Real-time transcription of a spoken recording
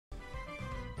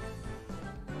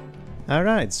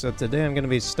Alright, so today I'm going to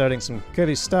be starting some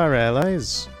Kirby Star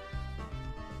Allies.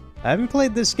 I haven't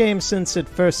played this game since it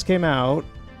first came out,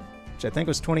 which I think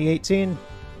was 2018.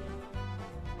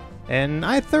 And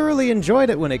I thoroughly enjoyed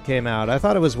it when it came out. I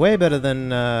thought it was way better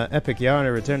than Epic Yarn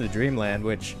or Return to Dreamland,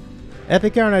 which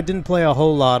Epic Yarn I didn't play a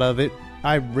whole lot of.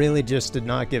 I really just did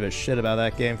not give a shit about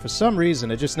that game. For some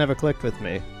reason, it just never clicked with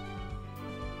me.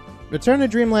 Return to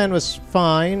Dreamland was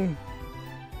fine.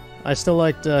 I still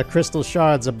liked Crystal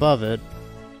Shards above it.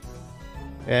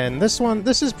 And this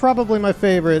is probably my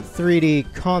favorite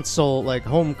 3D console, like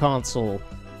home console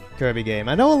Kirby game.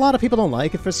 I know a lot of people don't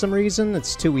like it for some reason.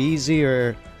 It's too easy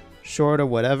or short or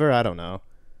whatever, I don't know.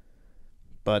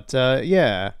 But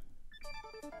yeah.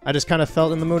 I just kind of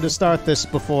felt in the mood to start this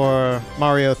before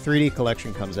Mario 3D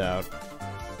Collection comes out.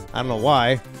 I don't know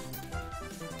why.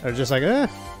 I was just like, I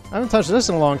haven't touched this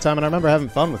in a long time and I remember having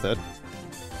fun with it.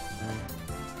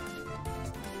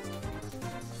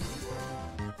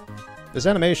 This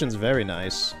animation's very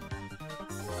nice.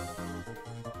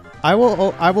 I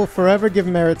will forever give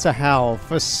merit to HAL.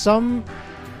 For some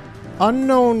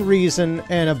unknown reason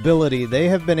and ability, they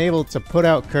have been able to put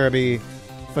out Kirby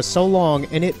for so long,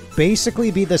 and it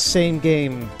basically be the same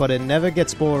game, but it never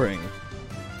gets boring.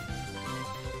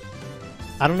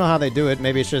 I don't know how they do it.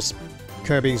 Maybe it's just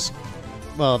Kirby's...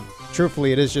 Well,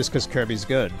 truthfully, it is just because Kirby's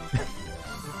good.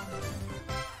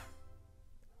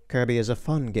 Kirby is a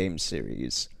fun game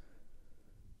series.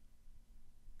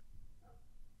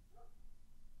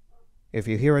 If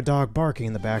you hear a dog barking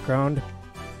in the background,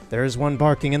 there is one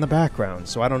barking in the background,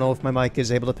 so I don't know if my mic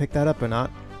is able to pick that up or not.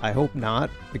 I hope not,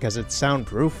 because it's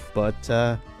soundproof, but,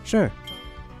 sure.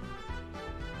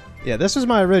 Yeah, this is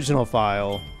my original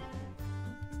file.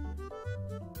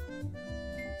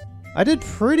 I did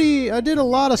a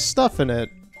lot of stuff in it.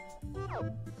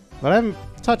 But I haven't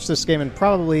touched this game in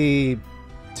probably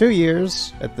 2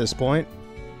 years at this point.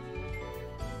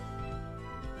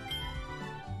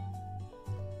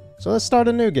 So let's start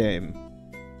a new game.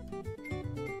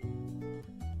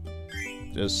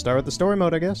 Just start with the story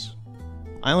mode, I guess.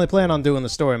 I only plan on doing the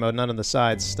story mode, none of the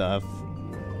side stuff.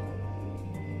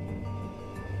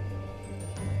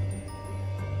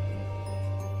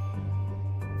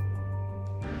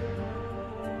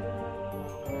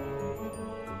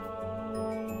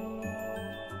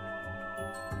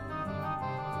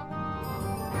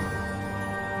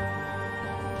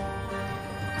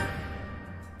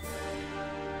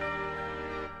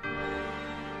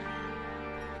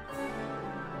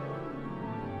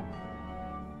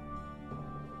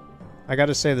 I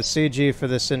gotta say, the CG for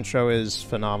this intro is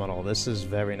phenomenal. This is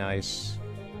very nice.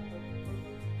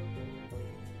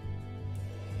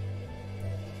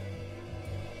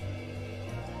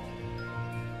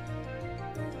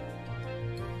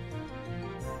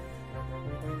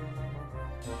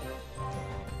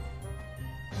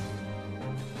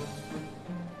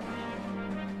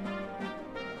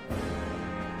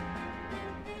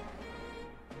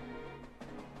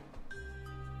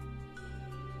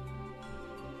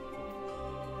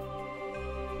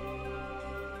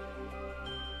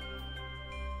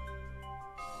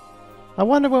 I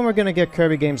wonder when we're gonna get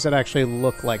Kirby games that actually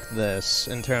look like this,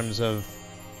 in terms of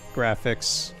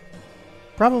graphics.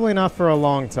 Probably not for a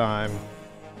long time.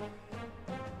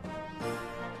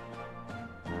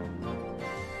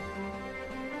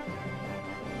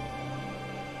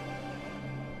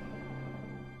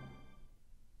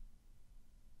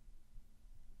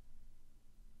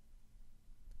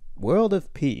 World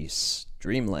of Peace,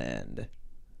 Dreamland.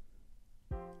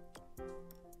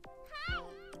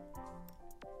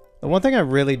 The one thing I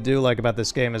really do like about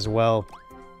this game as well,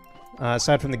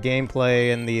 aside from the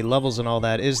gameplay and the levels and all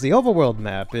that, is the overworld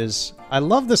map. I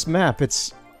love this map.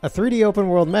 It's a 3D open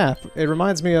world map. It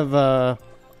reminds me of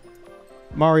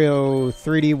Mario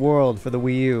 3D World for the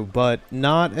Wii U, but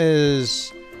not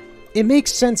as... It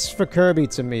makes sense for Kirby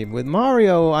to me. With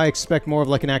Mario, I expect more of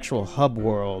like an actual hub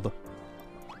world.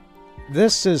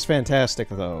 This is fantastic,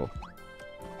 though.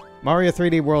 Mario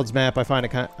 3D World's map I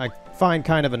find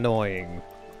kind of annoying.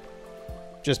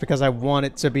 Just because I want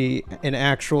it to be an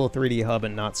actual 3D hub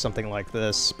and not something like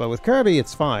this. But with Kirby,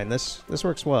 it's fine. This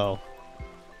works well.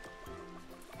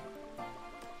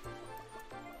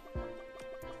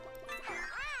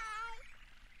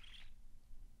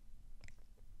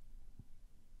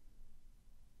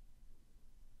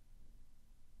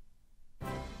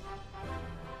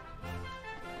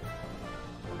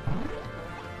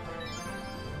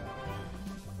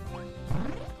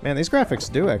 Man, these graphics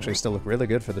do actually still look really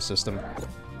good for the system.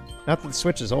 Not that the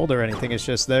Switch is old or anything, it's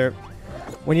just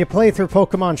when you play through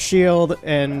Pokemon Shield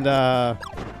and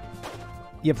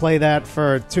you play that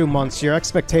for 2 months, your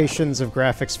expectations of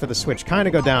graphics for the Switch kind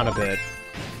of go down a bit.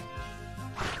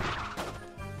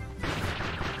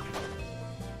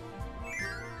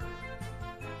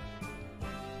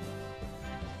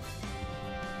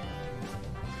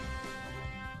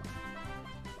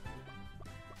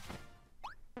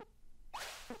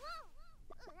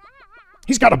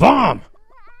 He's got a bomb!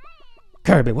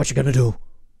 Kirby, what you gonna do?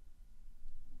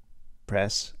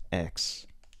 Press X.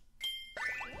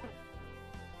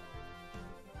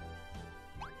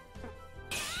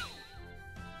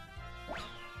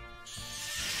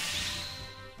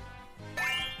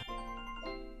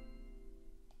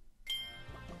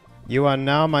 You are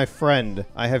now my friend.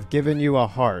 I have given you a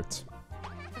heart.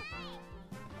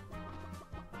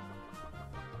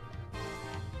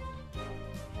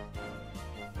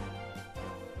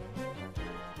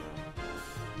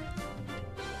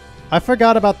 I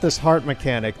forgot about this heart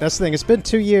mechanic. That's the thing. It's been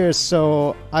 2 years,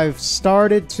 so I've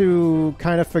started to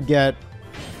kind of forget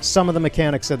some of the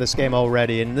mechanics of this game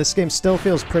already, and this game still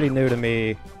feels pretty new to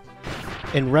me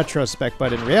in retrospect,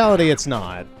 but in reality, it's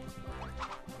not.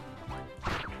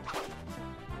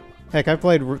 Heck, I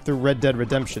played through Red Dead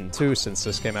Redemption 2 since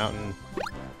this came out, and...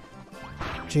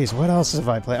 Jeez, what else have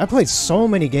I played? I played so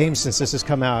many games since this has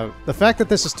come out. The fact that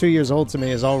this is 2 years old to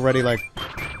me is already like...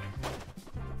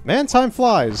 Man, time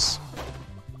flies.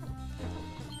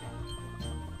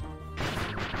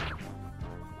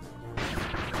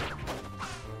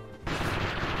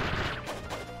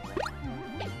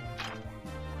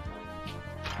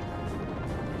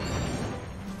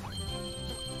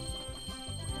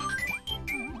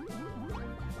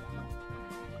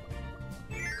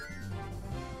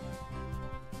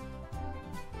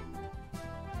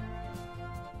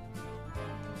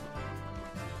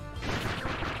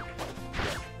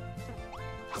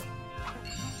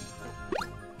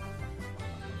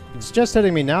 It's just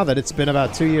hitting me now that it's been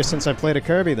about 2 years since I played a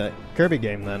Kirby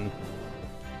game then.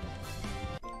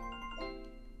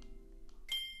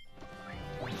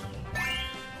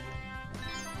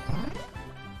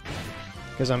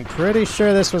 Because I'm pretty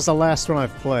sure this was the last one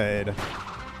I've played.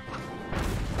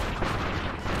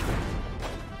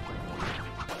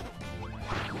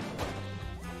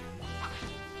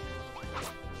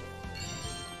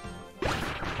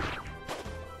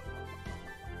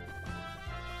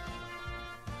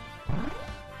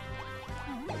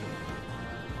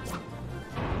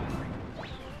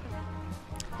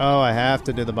 Oh, I have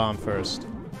to do the bomb first.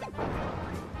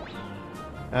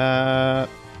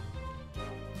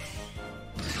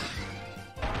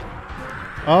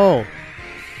 Oh.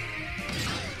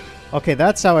 Okay,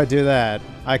 that's how I do that.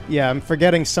 Yeah, I'm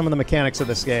forgetting some of the mechanics of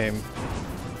this game.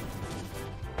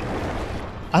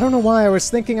 I don't know why. I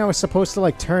was thinking I was supposed to,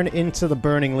 like, turn into the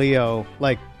Burning Leo.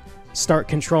 Like, start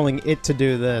controlling it to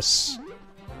do this.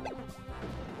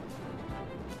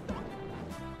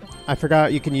 I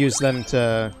forgot you can use them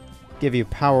to give you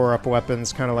power-up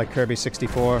weapons, kind of like Kirby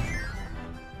 64.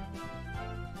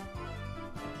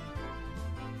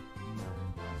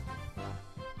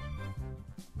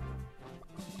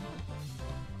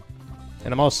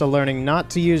 And I'm also learning not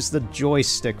to use the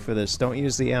joystick for this. Don't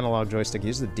use the analog joystick.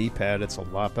 Use the D-pad. It's a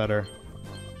lot better.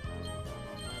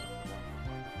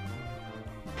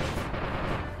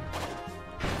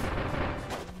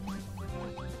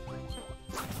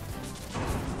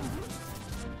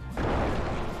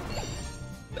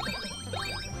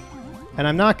 And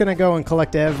I'm not gonna go and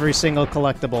collect every single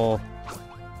collectible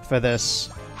for this.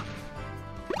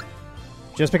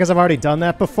 Just because I've already done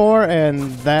that before,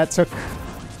 and that took...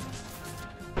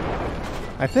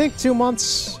 I think 2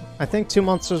 months. I think 2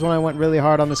 months was when I went really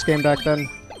hard on this game back then.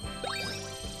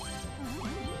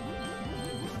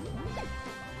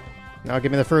 Now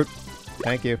give me the fruit.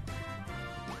 Thank you.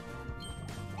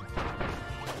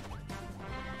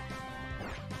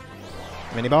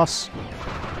 Mini boss.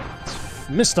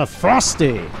 Mr.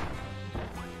 Frosty!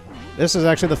 This is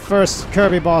actually the first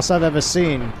Kirby boss I've ever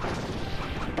seen.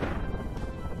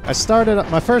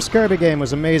 My first Kirby game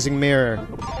was Amazing Mirror.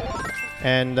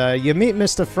 And you meet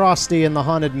Mr. Frosty in the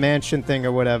Haunted Mansion thing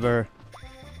or whatever.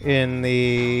 In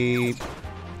the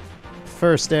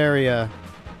first area.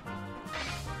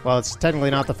 Well, it's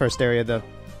technically not the first area. The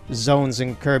zones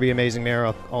in Kirby Amazing Mirror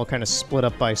are all kind of split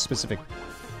up by specific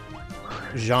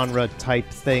genre-type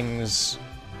things.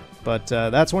 But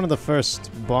that's one of the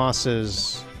first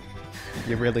bosses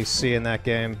you really see in that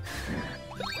game.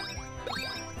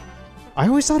 I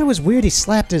always thought it was weird he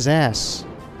slapped his ass.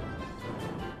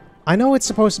 I know it's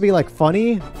supposed to be, like,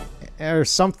 funny or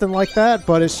something like that,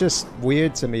 but it's just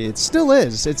weird to me. It still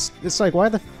is. It's like, why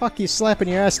the fuck are you slapping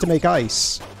your ass to make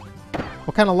ice?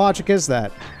 What kind of logic is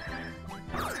that?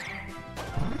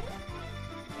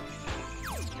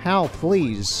 Hal,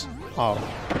 please.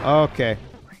 Oh, okay.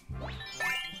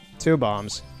 2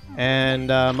 bombs. And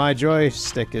my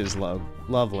joystick is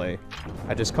lovely.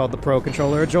 I just called the Pro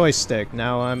Controller a joystick.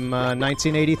 Now I'm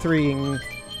 1983ing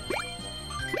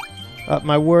up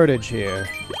my wordage here.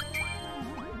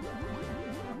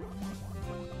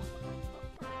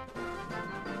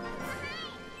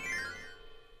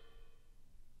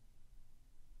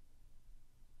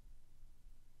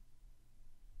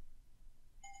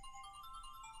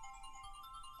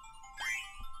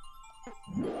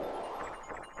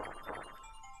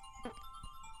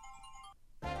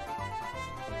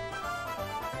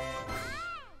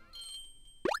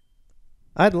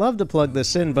 I'd love to plug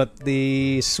this in, but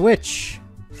the switch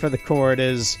for the cord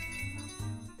is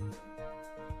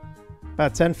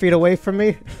about 10 feet away from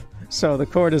me, so the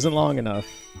cord isn't long enough.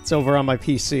 It's over on my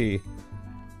PC.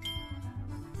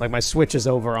 Like, my switch is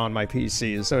over on my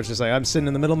PC, so it's just like, I'm sitting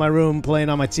in the middle of my room playing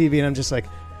on my TV, and I'm just like,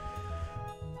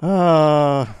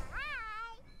 I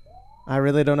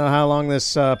really don't know how long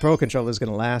this Pro Controller is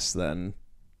going to last then.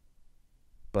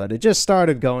 But it just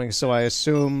started going, so I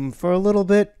assume for a little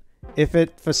bit, if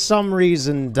it, for some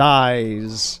reason,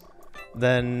 dies,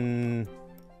 then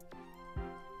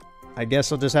I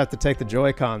guess I'll just have to take the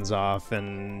Joy-Cons off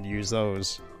and use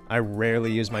those. I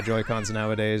rarely use my Joy-Cons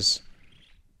nowadays.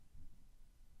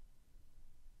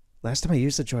 Last time I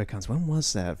used the Joy-Cons, when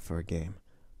was that for a game?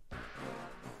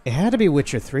 It had to be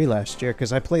Witcher 3 last year,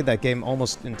 because I played that game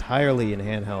almost entirely in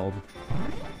handheld.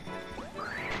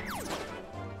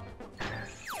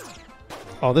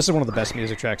 Oh, this is one of the best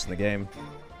music tracks in the game.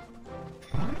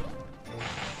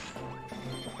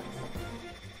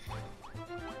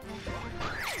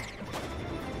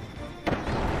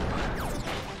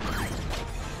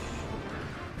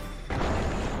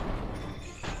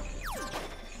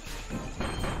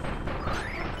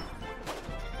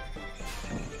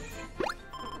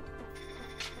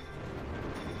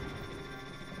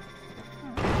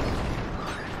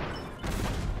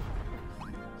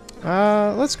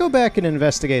 Let's go back and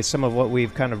investigate some of what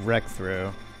we've kind of wrecked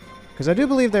through. Because I do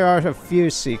believe there are a few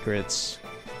secrets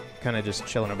kind of just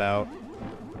chilling about.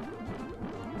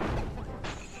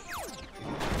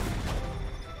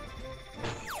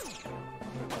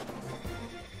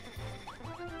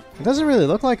 It doesn't really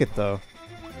look like it, though.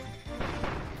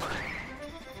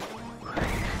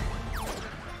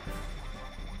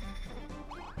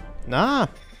 Nah,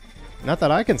 not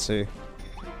that I can see.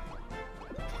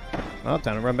 Oh,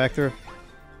 time to run back through.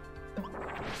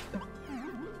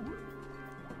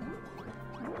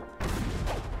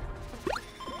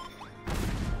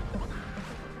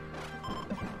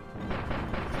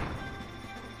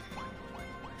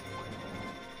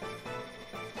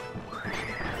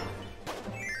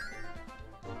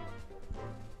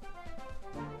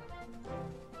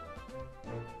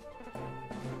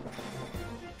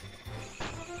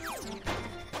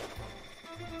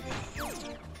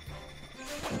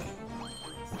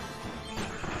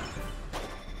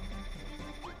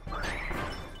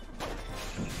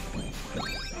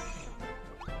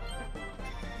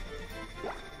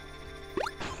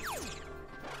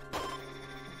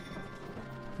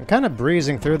 I'm kind of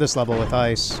breezing through this level with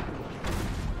ice.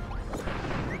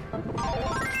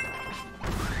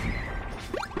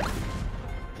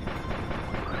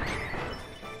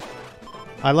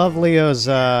 I love Leo's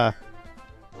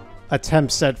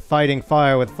attempts at fighting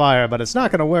fire with fire, but it's not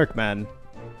gonna work, man.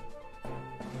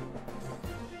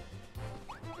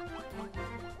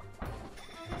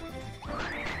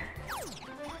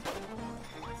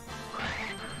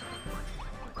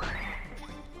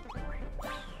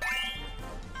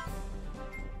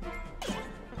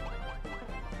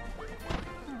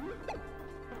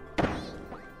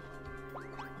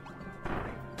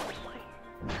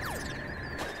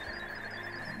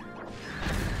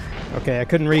 Okay, I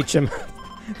couldn't reach him.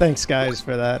 Thanks, guys,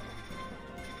 for that.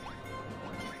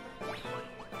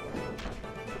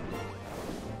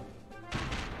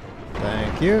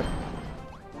 Thank you.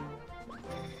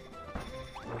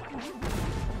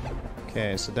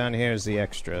 Okay, so down here is the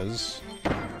extras.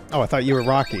 Oh, I thought you were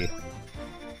Rocky.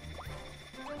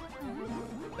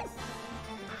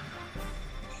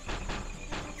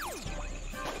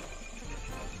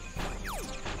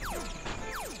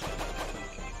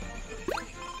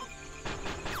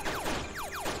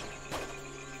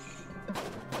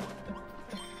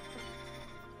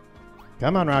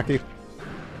 Come on, Rocky.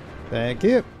 Thank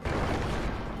you.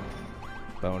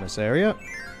 Bonus area.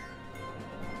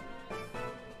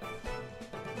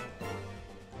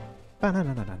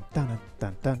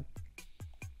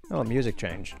 Oh, music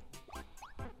change.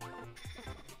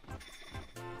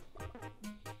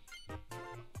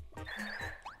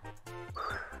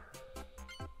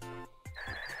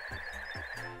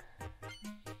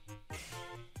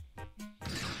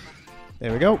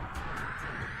 There we go.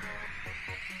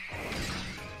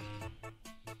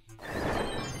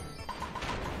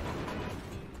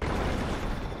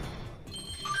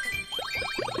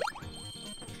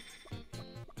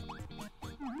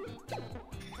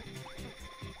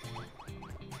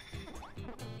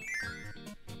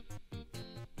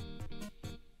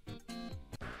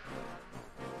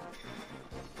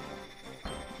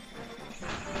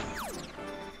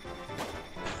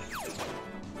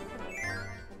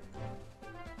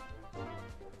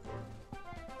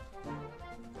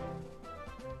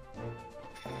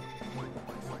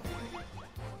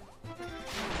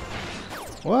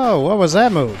 Whoa, what was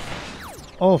that move?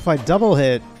 Oh, if I double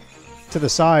hit to the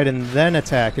side and then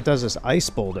attack, it does this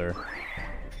ice boulder.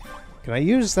 Can I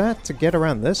use that to get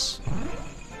around this?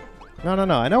 No, no,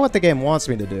 no. I know what the game wants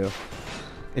me to do.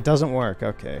 It doesn't work.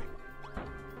 Okay.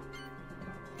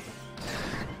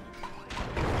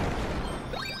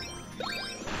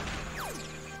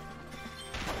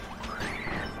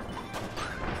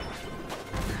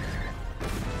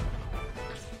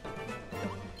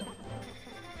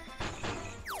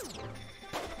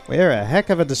 We're a heck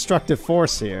of a destructive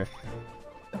force here.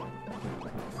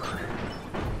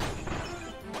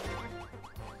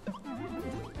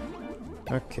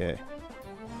 Okay.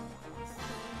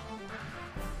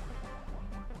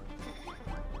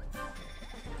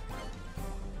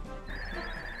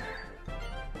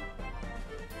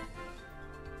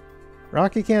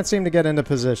 Rocky can't seem to get into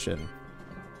position.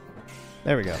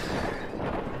 There we go.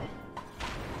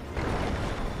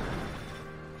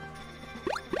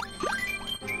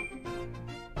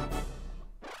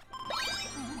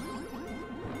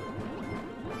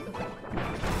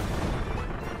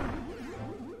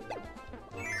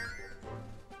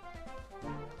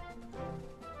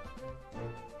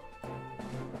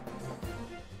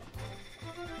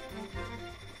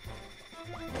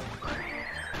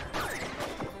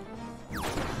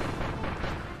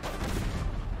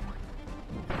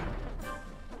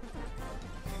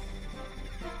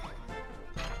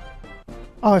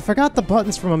 Oh, I forgot the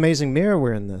buttons from Amazing Mirror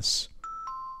were in this.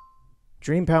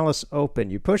 Dream Palace open.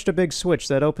 You pushed a big switch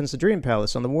that opens the Dream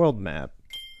Palace on the world map.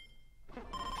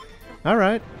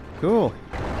 Alright, cool.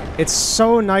 It's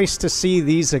so nice to see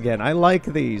these again. I like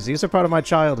these. These are part of my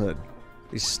childhood.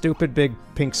 These stupid big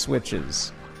pink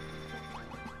switches.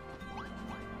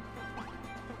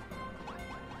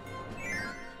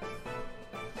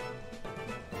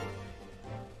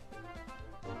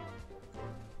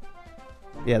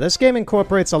 Yeah, this game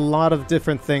incorporates a lot of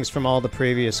different things from all the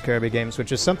previous Kirby games,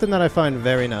 which is something that I find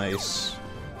very nice.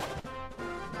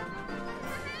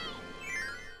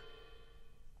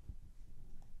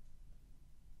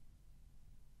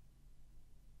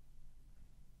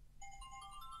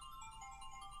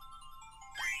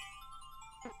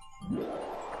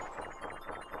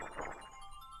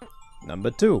 Number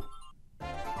 2.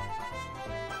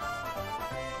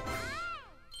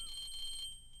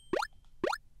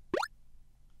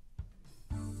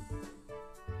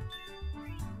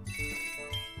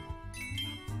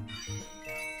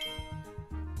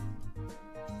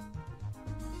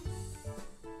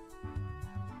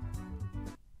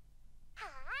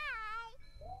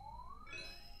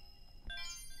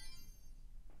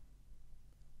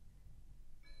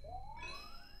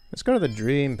 Let's go to the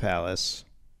Dream Palace.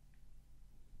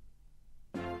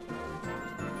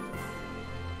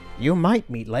 You might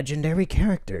meet legendary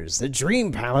characters. The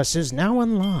Dream Palace is now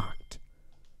unlocked.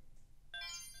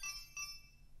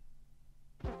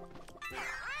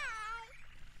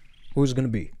 Who's it gonna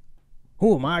be?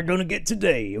 Who am I gonna get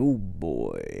today? Oh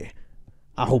boy.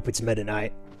 I hope it's Meta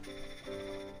Knight.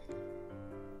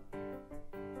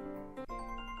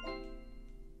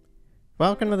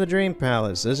 Welcome to the Dream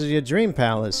Palace. This is your Dream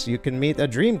Palace. You can meet a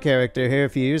dream character here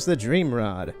if you use the Dream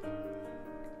Rod.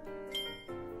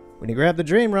 When you grab the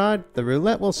Dream Rod, the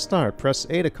roulette will start. Press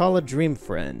A to call a dream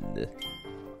friend.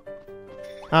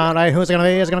 Alright, who's it gonna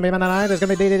be? Is it gonna be Meta Knight? Is it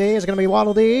gonna be DDD? Is it gonna be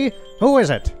Waddle Dee? Who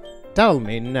is it? Tell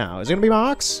me now. Is it gonna be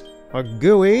Mox? Or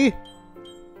Gooey?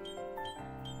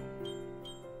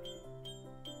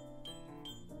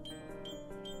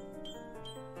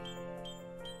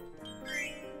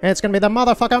 It's gonna be the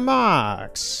motherfucker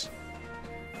Mox!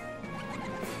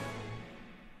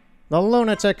 The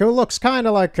lunatic who looks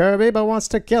kinda like Kirby but wants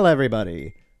to kill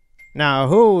everybody. Now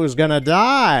who's gonna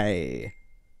die?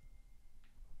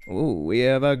 Ooh, we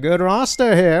have a good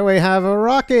roster here. We have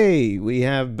Rocky, we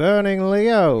have Burning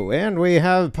Leo, and we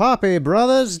have Poppy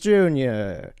Brothers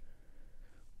Jr.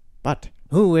 But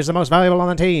who is the most valuable on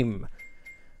the team?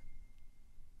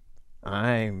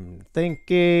 I'm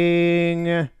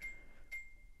thinking...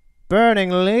 Burning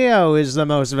Leo is the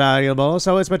most valuable,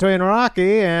 so it's between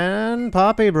Rocky and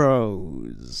Poppy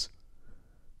Bros.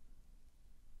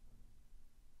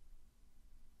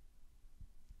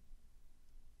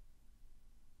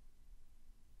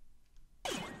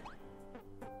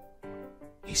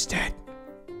 He's dead.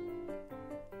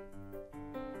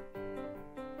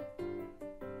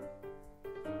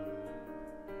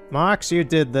 Marx, you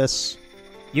did this.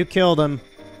 You killed him.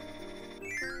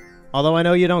 Although I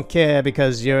know you don't care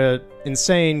because you're an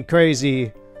insane,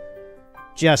 crazy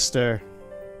jester.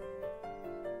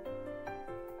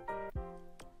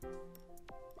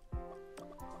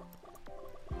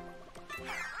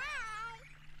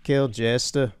 Kill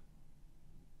Jester.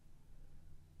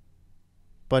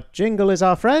 But Jingle is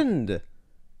our friend!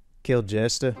 Kill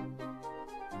Jester.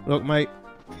 Look, mate.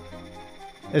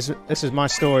 This is my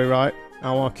story, right?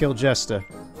 I want to kill Jester.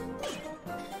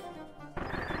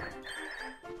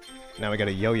 Now we got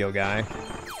a yo-yo guy.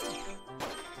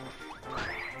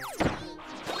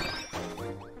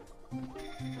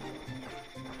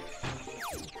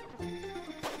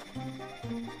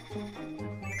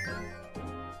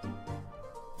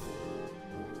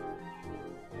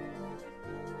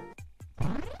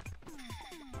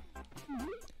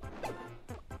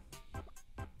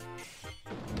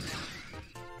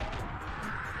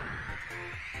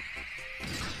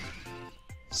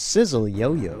 Sizzle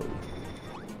yo-yo.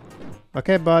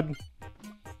 Okay, bud.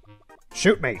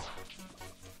 Shoot me!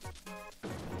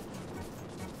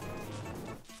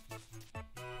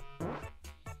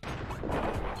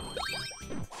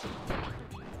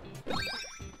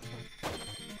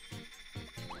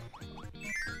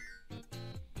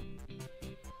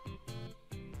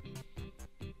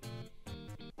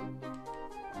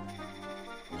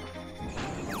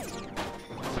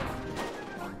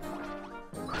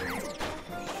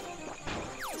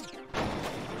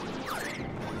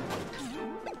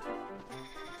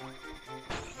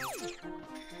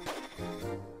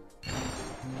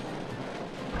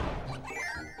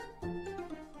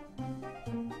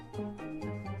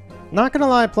 Not gonna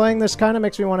lie, playing this kind of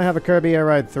makes me want to have a Kirby Air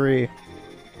Ride 3.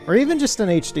 Or even just an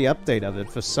HD update of it.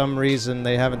 For some reason,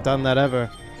 they haven't done that ever.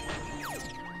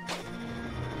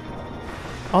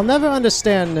 I'll never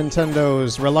understand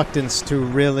Nintendo's reluctance to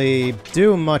really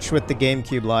do much with the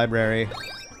GameCube library.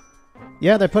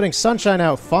 Yeah, they're putting Sunshine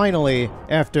out finally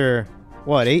after,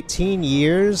 what, 18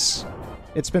 years?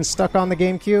 It's been stuck on the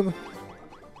GameCube?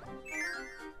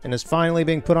 And is finally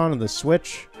being put onto the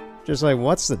Switch? Just like,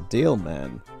 what's the deal,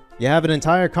 man? You have an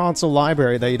entire console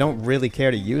library that you don't really care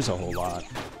to use a whole lot.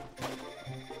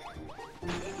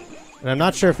 And I'm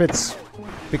not sure if it's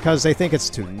because they think it's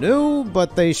too new,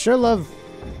 but they sure love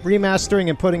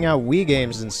remastering and putting out Wii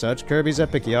games and such. Kirby's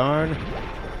Epic Yarn.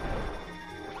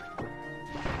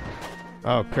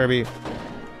 Oh, Kirby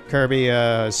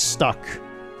stuck.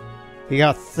 He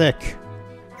got thick.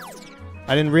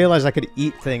 I didn't realize I could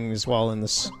eat things while in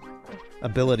this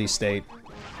ability state.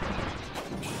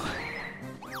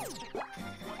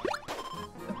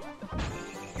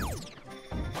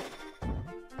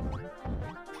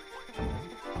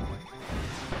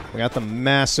 We got the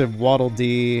massive Waddle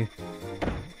Dee.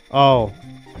 Oh.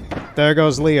 There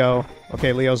goes Leo.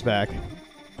 Okay, Leo's back.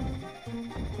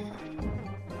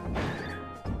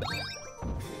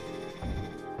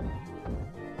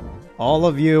 All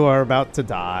of you are about to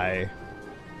die.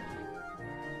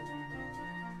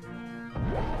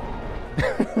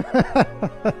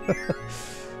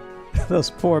 Those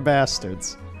poor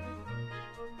bastards.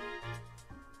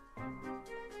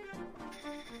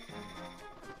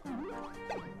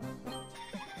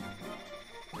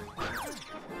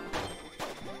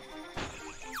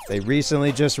 They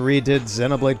recently just redid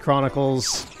Xenoblade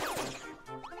Chronicles.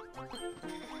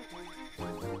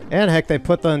 And heck, they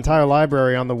put the entire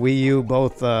library on the Wii U,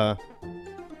 both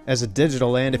as a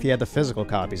digital and if you had the physical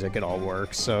copies, it could all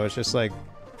work. So it's just like,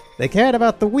 they cared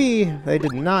about the Wii, they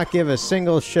did not give a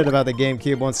single shit about the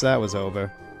GameCube once that was over.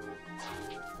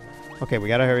 Okay, we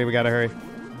gotta hurry, we gotta hurry.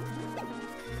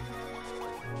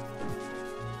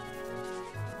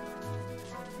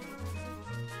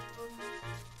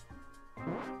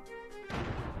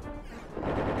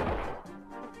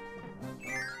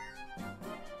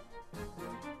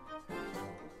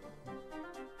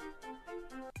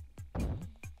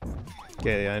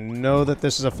 Okay, I know that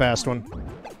this is a fast one.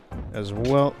 As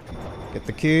well. Get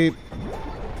the key.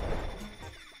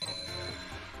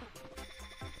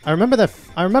 I remember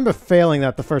failing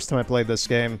that the first time I played this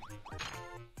game.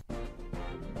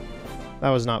 That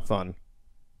was not fun.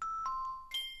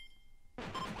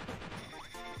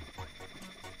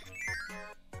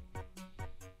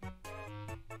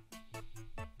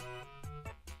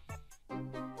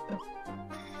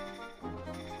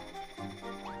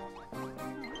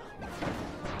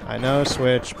 I know,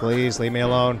 Switch. Please leave me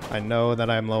alone. I know that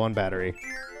I'm low on battery.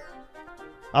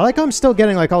 I like how I'm still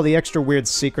getting, like, all the extra weird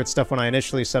secret stuff when I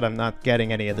initially said I'm not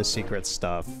getting any of the secret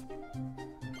stuff.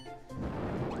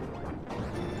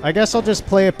 I guess I'll just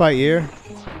play it by ear.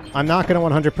 I'm not gonna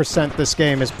 100% this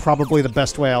game is probably the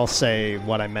best way I'll say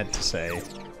what I meant to say.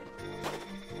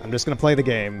 I'm just gonna play the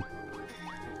game.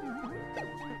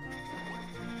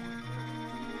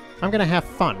 I'm gonna have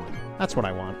fun. That's what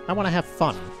I want. I want to have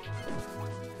fun.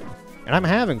 And I'm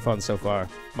having fun so far.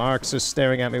 Mark's is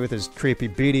staring at me with his creepy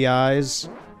beady eyes.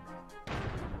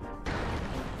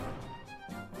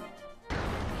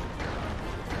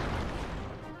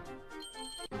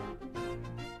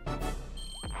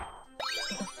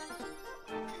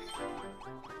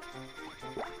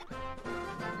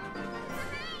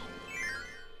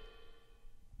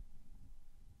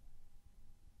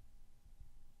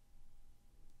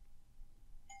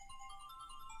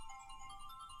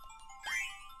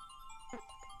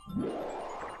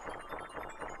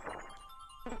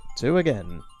 Two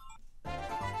again.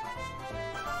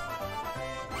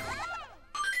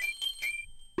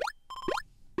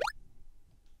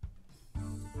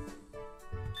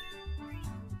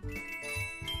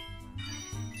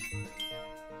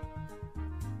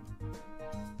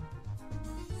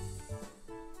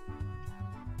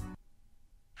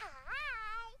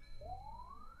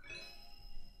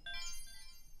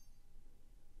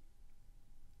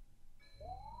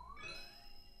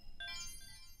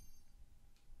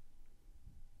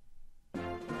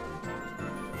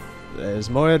 There's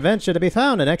more adventure to be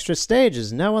found. An extra stage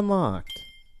is now unlocked.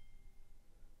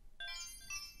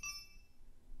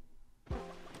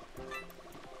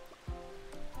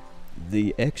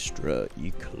 The extra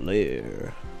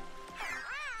eclair.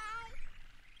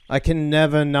 I can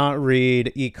never not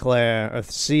read eclair or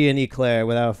see an eclair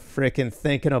without frickin'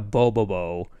 thinking of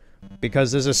Bobobo.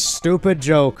 Because there's a stupid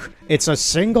joke. It's a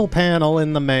single panel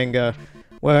in the manga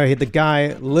where the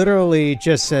guy literally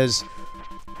just says,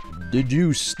 "Did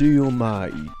you steal my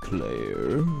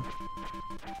eclair?"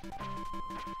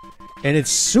 And it's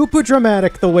super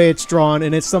dramatic the way it's drawn,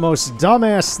 and it's the most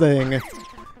dumbass thing.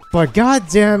 But god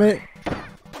damn it,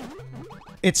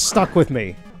 it's stuck with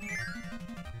me.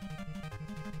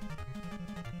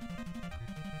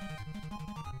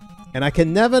 And I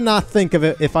can never not think of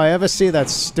it if I ever see that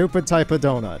stupid type of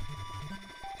donut.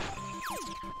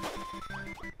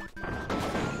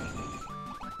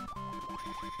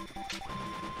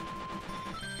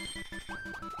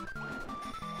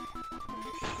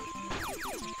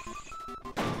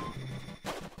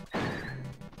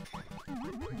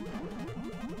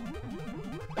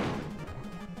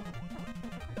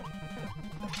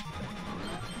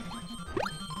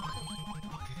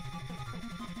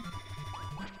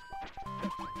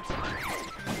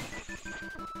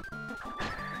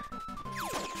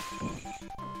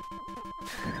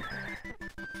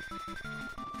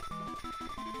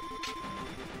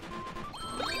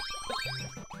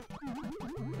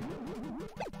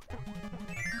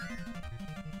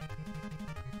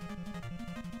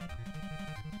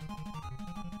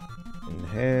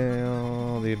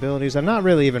 Inhale the abilities. I'm not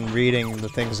really even reading the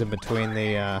things in between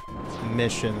the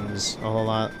missions a whole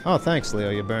lot. Oh, thanks, Leo.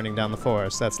 You're burning down the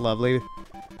forest. That's lovely.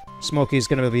 Smokey's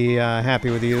gonna be happy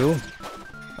with you.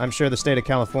 I'm sure the state of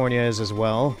California is as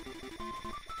well.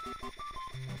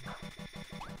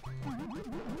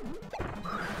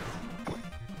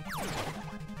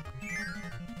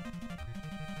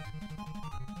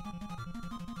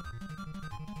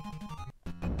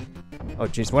 Oh,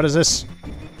 jeez, what is this?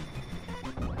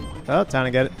 Oh, time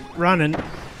to get it running.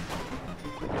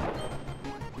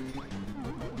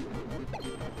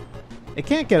 It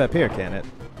can't get up here, can it?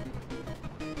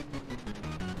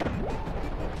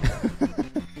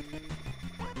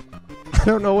 I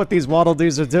don't know what these Waddle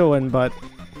Dees are doing, but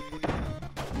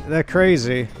they're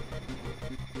crazy.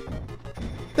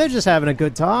 They're just having a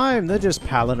good time. They're just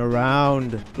palling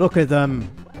around. Look at them.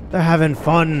 They're having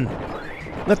fun.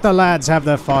 Let the lads have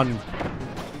their fun.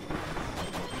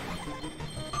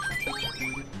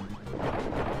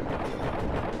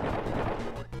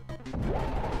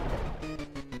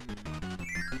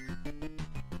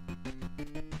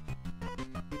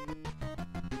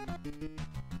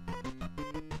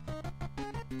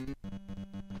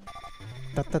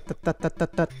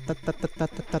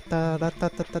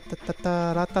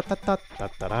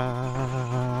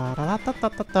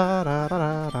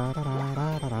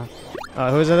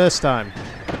 Who's it this time?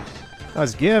 Oh,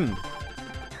 it's Gim.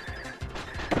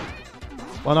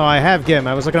 Well, no, I have Gim.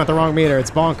 I was looking at the wrong meter. It's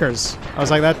Bonkers. I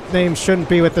was like, that name shouldn't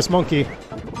be with this monkey.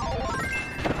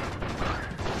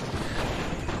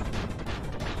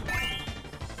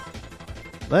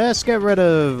 Let's get rid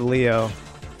of Leo.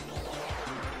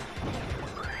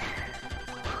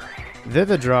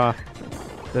 Vividra.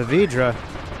 The Vidra.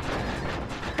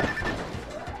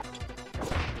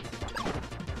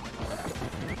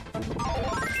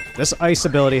 This ice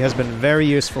ability has been very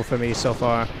useful for me so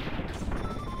far.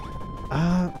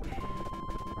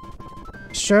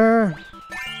 Sure.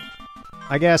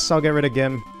 I guess I'll get rid of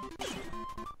Gim.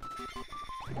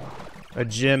 Or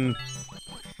Jim.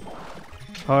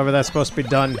 However that's supposed to be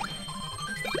done.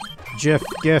 GIF.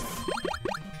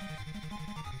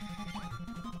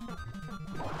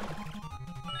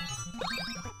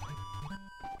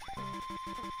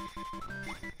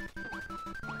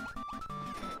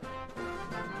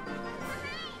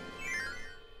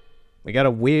 We got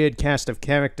a weird cast of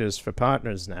characters for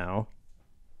partners now.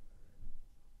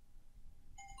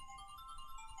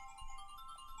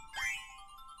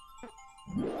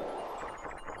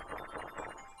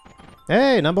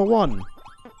 Hey, number 1.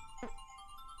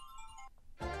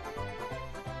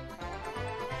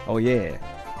 Oh yeah.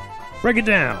 Break it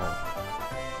down.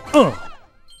 Oh,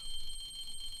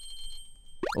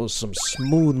 some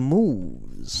smooth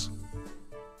moves.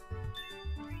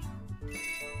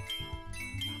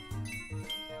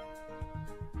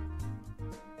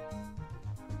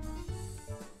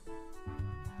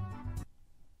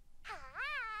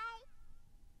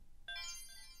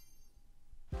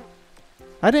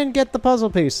 I didn't get the puzzle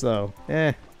piece, though.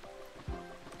 Eh.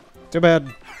 Too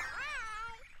bad.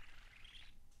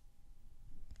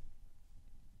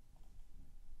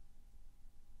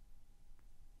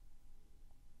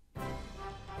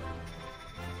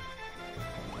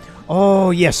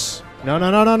 Oh, yes! No,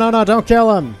 don't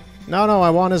kill him! No, I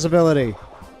want his ability.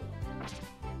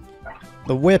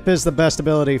 The whip is the best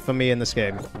ability for me in this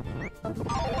game.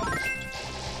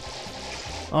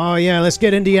 Oh yeah, let's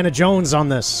get Indiana Jones on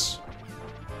this.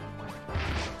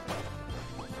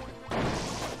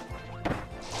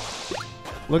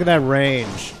 Look at that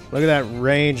range. Look at that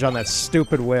range on that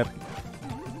stupid whip.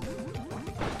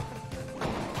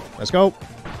 Let's go.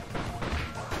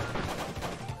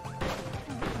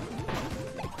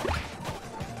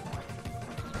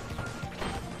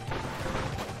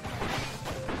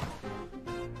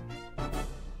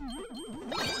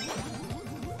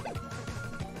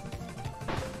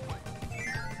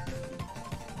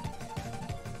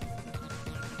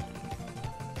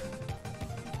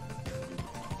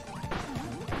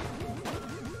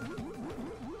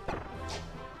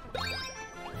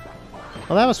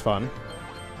 Well, that was fun.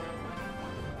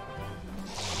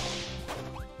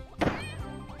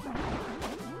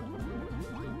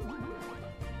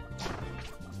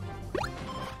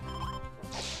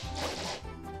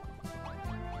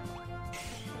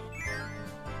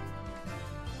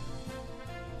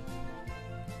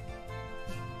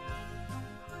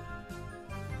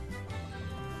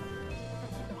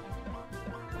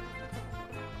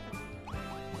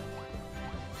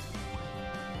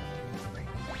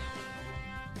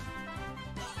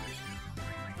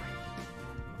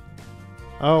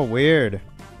 Oh, weird.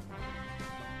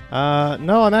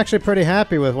 No, I'm actually pretty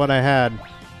happy with what I had.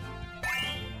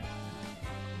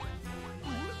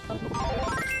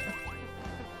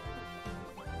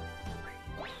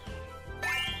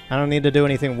 I don't need to do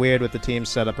anything weird with the team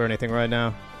setup or anything right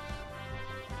now.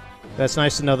 That's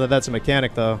nice to know that that's a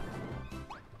mechanic, though.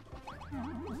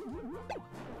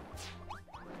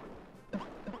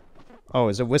 Oh,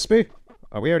 is it Wispy?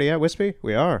 Are we already at Wispy?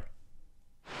 We are.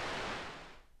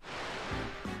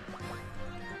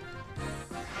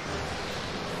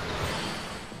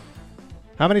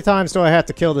 How many times do I have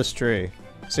to kill this tree?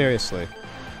 Seriously.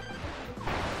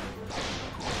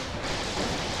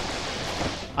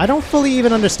 I don't fully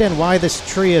even understand why this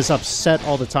tree is upset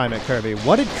all the time at Kirby.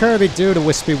 What did Kirby do to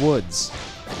Wispy Woods?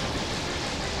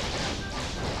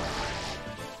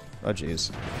 Oh,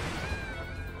 jeez.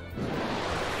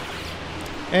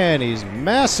 And he's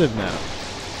massive now.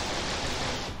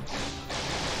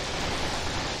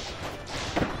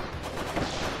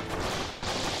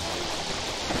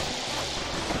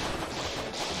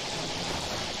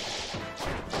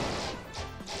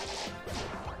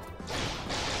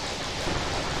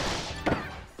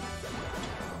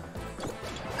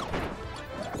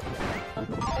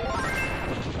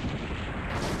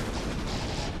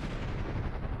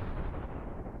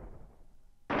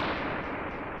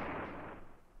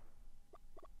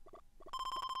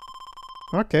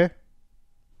 Okay.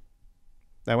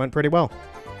 That went pretty well.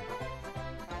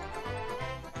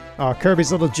 Oh,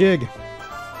 Kirby's little jig.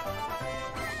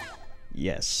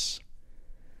 Yes.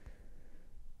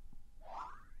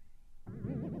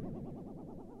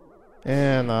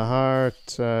 And the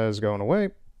heart is going away.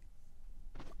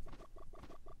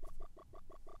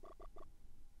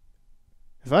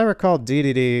 If I recall,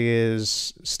 DDD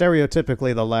is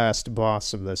stereotypically the last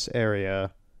boss of this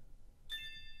area.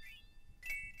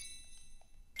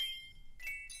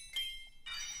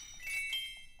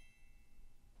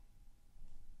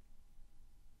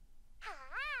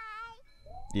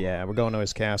 Yeah, we're going to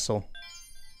his castle.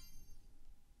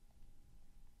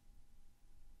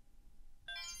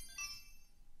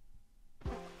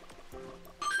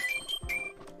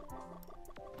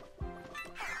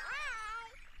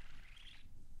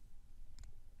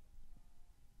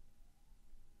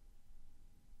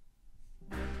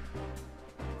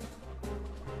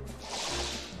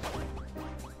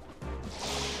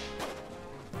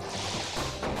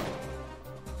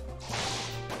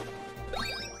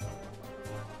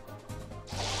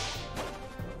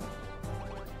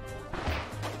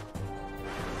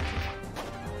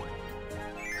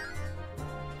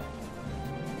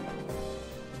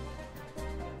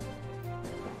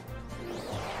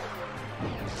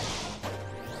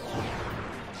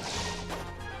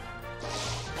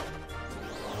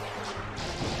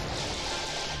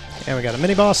 And we got a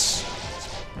mini-boss.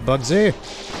 Bugsy.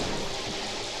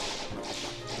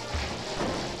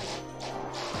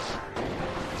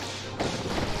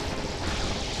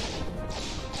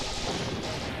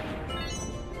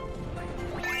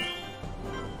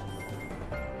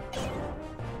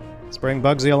 Let's bring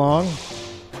Bugsy along.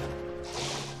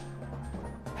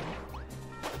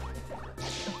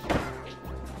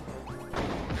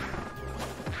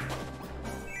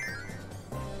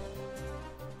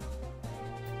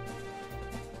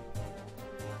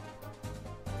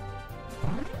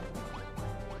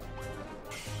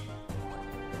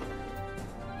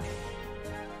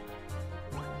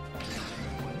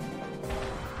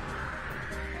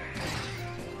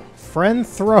 Friend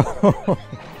throw.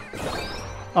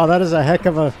 Oh, that is a heck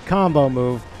of a combo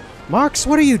move. Marks,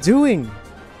 what are you doing?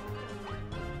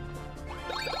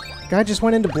 Guy just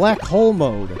went into black hole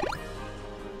mode.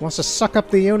 Wants to suck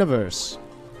up the universe.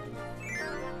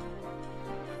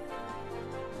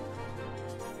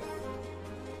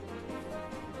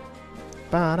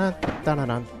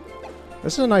 Ba-da-da-da-da.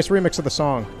 This is a nice remix of the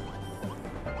song.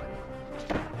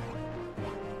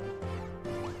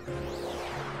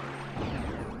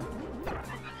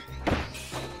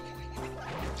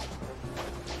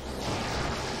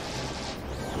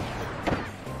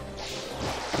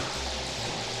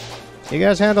 You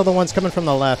guys handle the ones coming from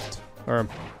the left. Or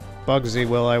Bugsy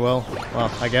will, I will. Well,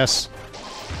 I guess.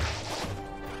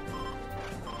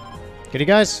 Can you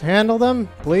guys handle them,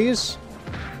 please?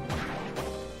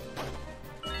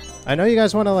 I know you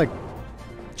guys want to, like,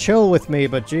 chill with me,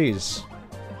 but geez.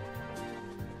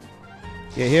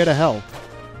 You're here to help.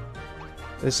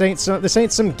 This ain't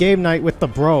some game night with the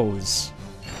bros.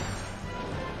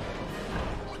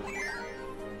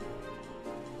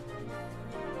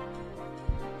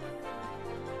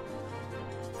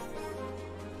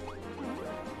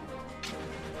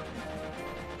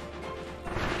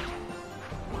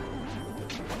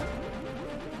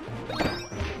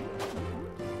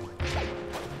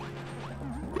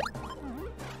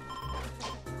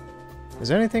 Is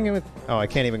there anything in with... Oh, I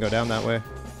can't even go down that way.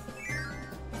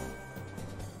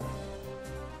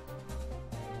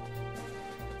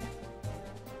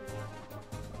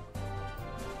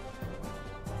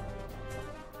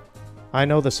 I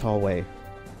know this hallway.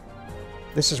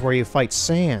 This is where you fight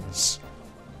Sans.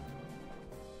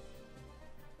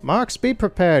 Marks, be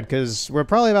prepared, because we're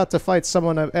probably about to fight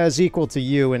someone as equal to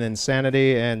you in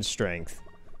insanity and strength.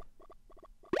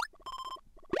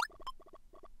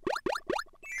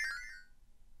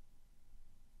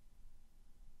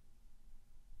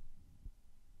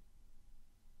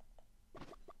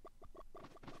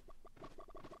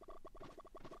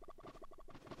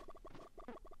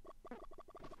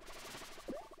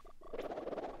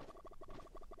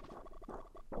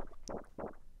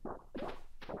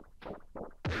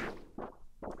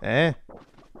 Eh?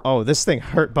 Oh, this thing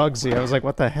hurt Bugsy. I was like,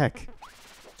 what the heck?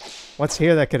 What's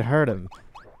here that could hurt him?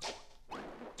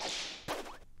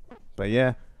 But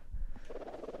yeah.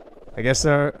 I guess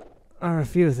there are a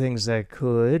few things that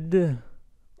could.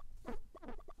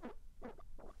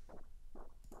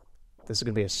 This is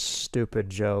gonna be a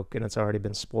stupid joke, and it's already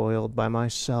been spoiled by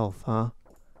myself, huh?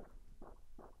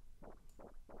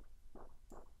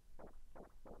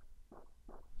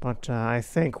 But I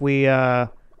think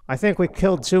we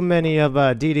killed too many of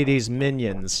DDD's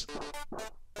minions.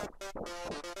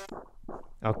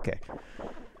 Okay.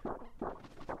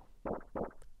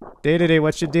 DDD,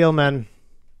 what's your deal, man?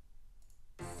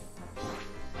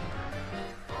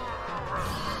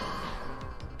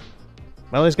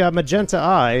 Well, he's got magenta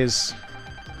eyes.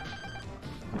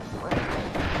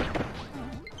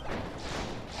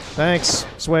 Thanks,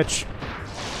 Switch.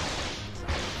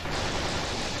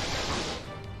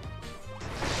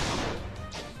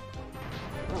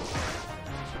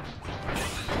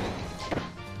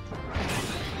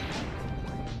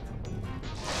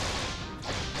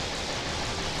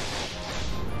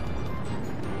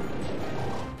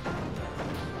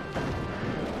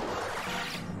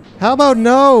 How about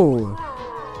no?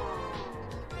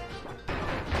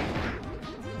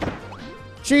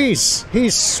 Jeez,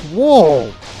 he's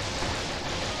swole.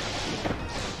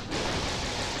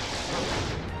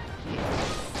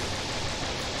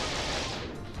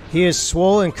 He is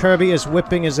swole and Kirby is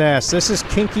whipping his ass. This is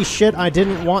kinky shit I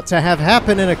didn't want to have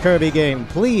happen in a Kirby game.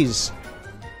 Please.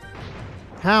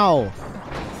 How?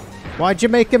 Why'd you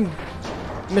make him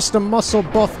Mr. Muscle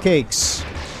Buff Cakes?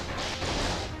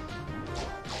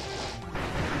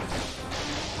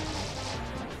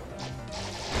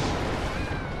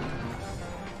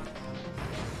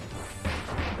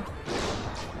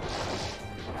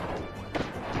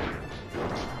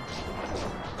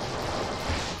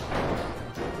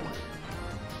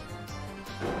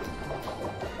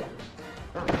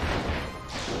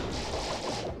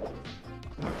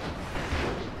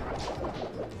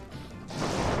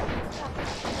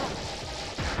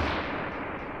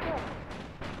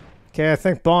 Okay, I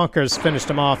think Bonkers finished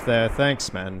him off there.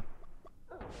 Thanks, man.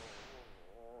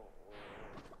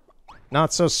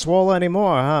 Not so swole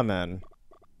anymore, huh, man?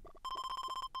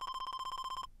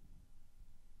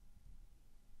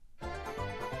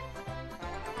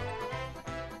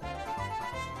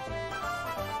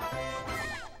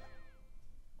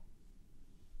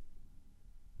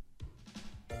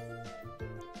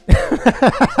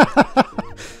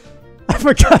 I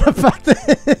forgot about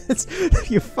this!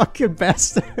 You fucking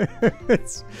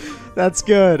bastards! That's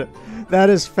good. That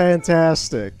is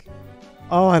fantastic.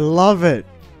 Oh, I love it.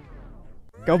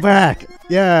 Go back.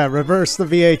 Yeah, reverse the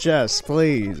VHS,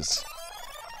 please.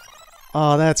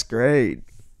 Oh, that's great.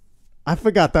 I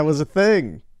forgot that was a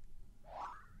thing.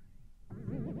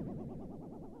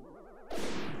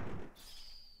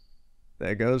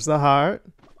 There goes the heart.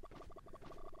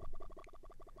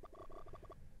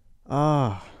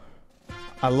 Ah.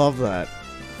 I love that.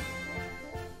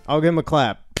 I'll give him a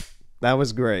clap. That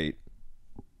was great.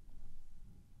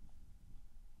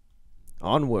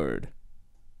 Onward.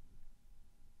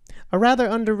 A rather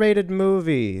underrated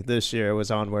movie this year was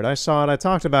Onward. I saw it. I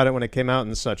talked about it when it came out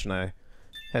and such, and I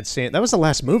had seen it. That was the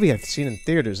last movie I've seen in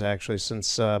theaters, actually,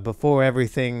 since before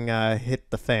everything hit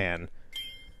the fan.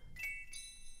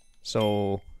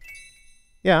 So,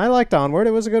 yeah, I liked Onward.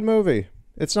 It was a good movie.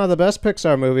 It's not the best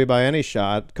Pixar movie by any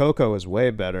shot. Coco is way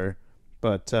better,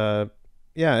 but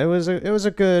yeah, it was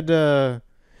a good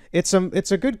it's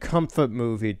a good comfort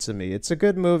movie to me. It's a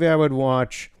good movie I would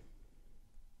watch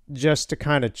just to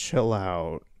kind of chill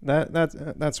out.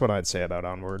 That's what I'd say about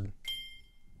Onward.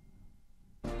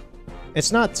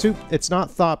 It's not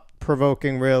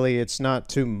thought-provoking really. It's not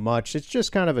too much. It's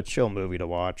just kind of a chill movie to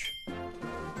watch.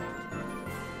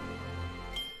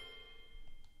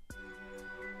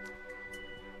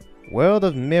 World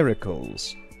of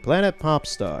Miracles. Planet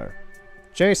Popstar.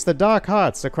 Chase the dark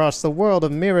hearts across the world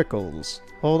of miracles.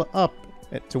 Hold up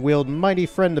to wield mighty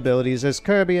friend abilities as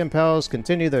Kirby and pals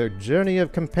continue their journey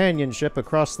of companionship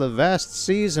across the vast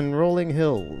seas and rolling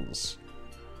hills.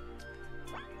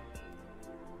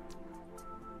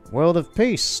 World of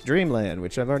Peace. Dreamland,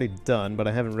 which I've already done, but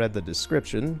I haven't read the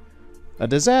description. A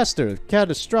disaster of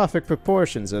catastrophic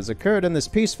proportions has occurred in this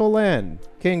peaceful land.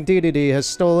 King Dedede has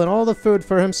stolen all the food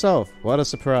for himself. What a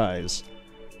surprise.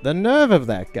 The nerve of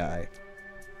that guy.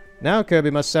 Now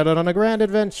Kirby must set out on a grand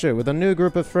adventure with a new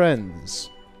group of friends.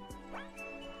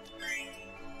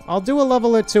 I'll do a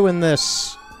level or two in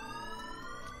this.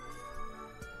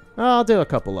 I'll do a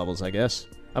couple levels, I guess.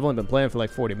 I've only been playing for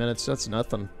like 40 minutes. That's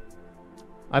nothing.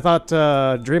 I thought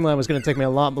Dreamland was going to take me a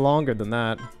lot longer than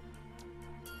that.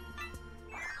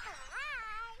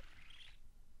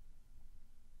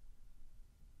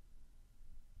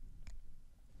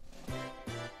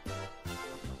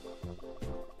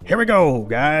 Here we go,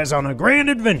 guys, on a grand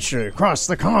adventure across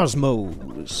the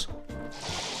cosmos.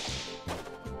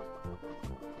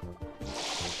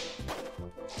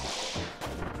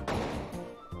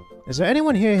 Is there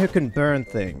anyone here who can burn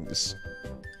things?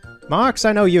 Marks,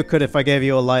 I know you could if I gave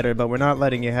you a lighter, but we're not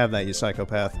letting you have that, you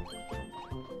psychopath.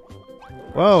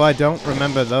 Whoa, I don't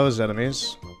remember those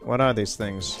enemies. What are these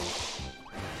things?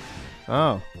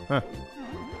 Oh, huh.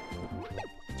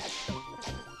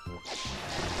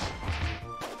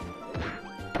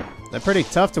 They're pretty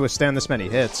tough to withstand this many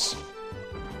hits.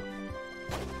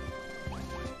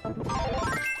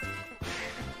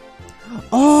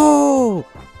 Oh!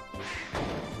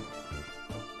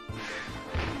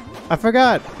 I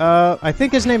forgot. I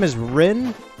think his name is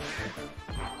Rin.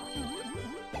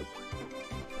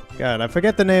 God, I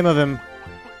forget the name of him.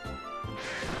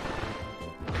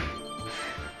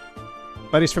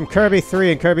 But he's from Kirby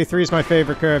 3, and Kirby 3 is my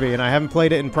favorite Kirby, and I haven't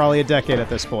played it in probably a decade at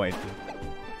this point.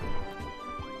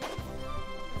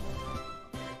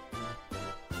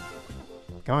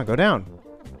 Come on, go down.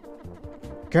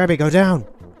 Kirby, go down!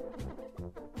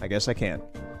 I guess I can't.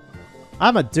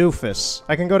 I'm a doofus.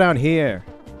 I can go down here.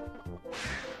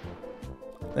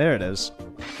 There it is.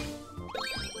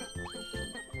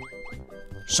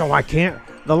 So I can't...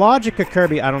 The logic of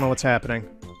Kirby... I don't know what's happening.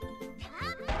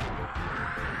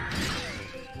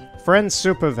 Friend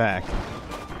Super Vac.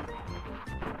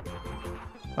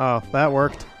 Oh, that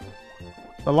worked.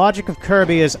 The logic of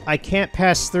Kirby is I can't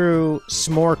pass through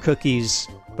s'more cookies,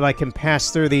 but I can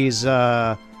pass through these,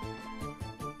 like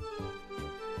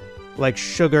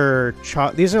sugar...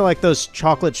 These are like those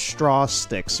chocolate straw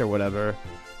sticks or whatever.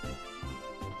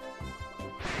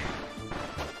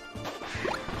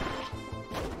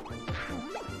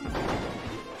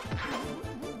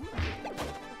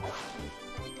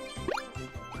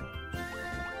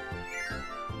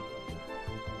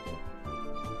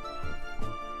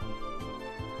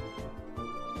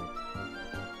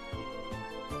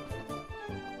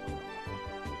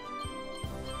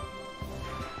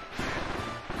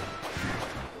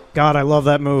 God, I love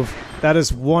that move. That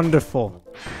is wonderful.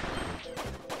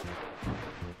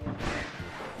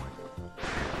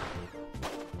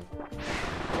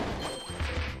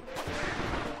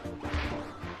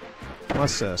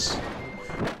 What's this?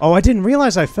 Oh, I didn't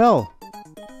realize I fell.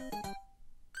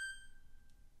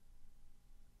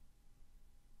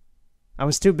 I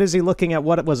was too busy looking at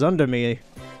what was under me.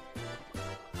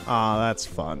 Ah, that's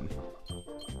fun.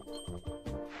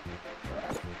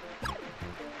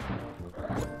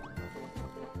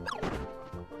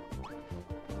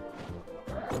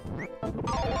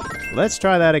 Let's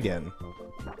try that again.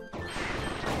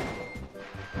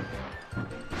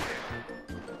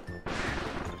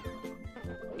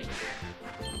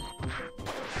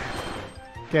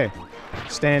 Okay.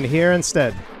 Stand here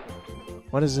instead.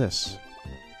 What is this?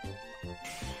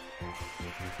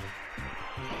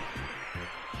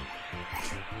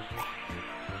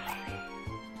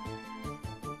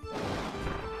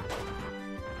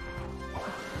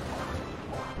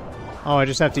 Oh, I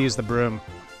just have to use the broom.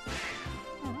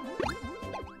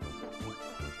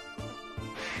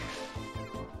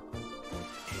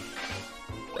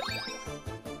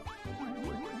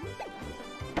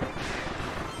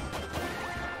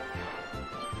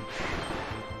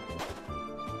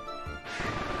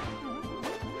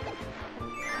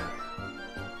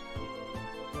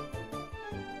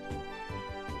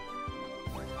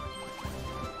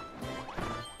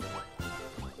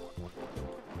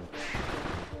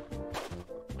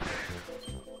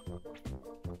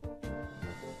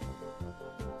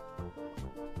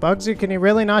 Bugsy, can you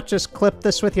really not just clip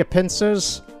this with your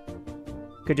pincers?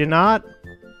 Could you not?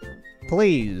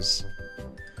 Please.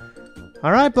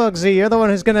 Alright, Bugsy, you're the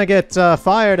one who's gonna get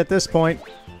fired at this point.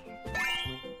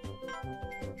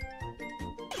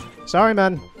 Sorry,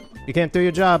 man. You can't do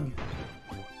your job.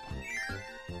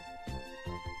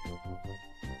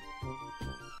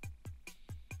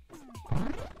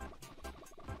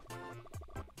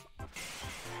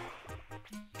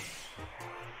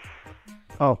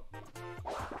 Oh.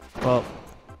 Well,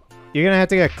 you're gonna have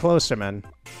to get closer, man.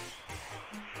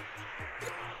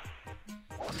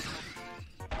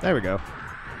 There we go.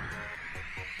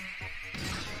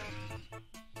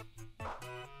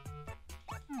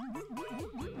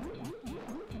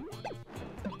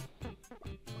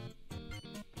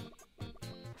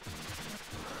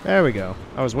 There we go.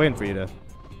 I was waiting for you to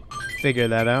figure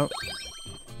that out.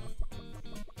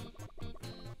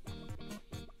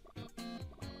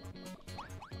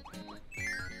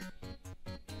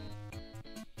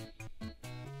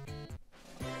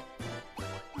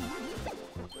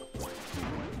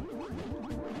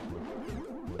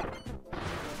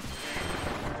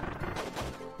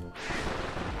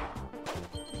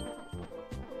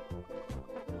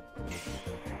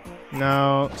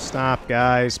 No, stop,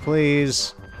 guys,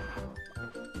 please.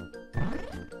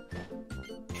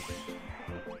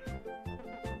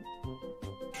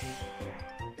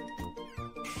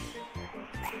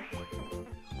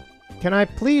 Can I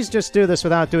please just do this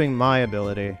without doing my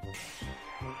ability?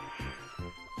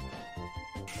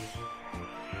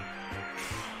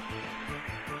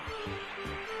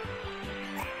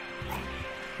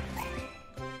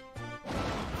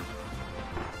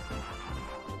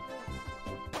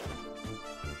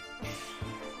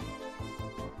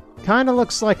 Kinda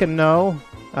looks like a no,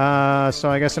 so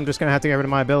I guess I'm just gonna have to get rid of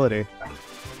my ability.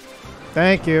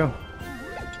 Thank you.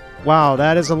 Wow,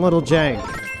 that is a little jank.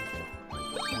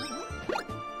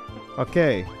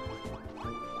 Okay.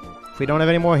 If we don't have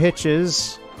any more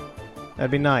hitches, that'd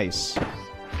be nice.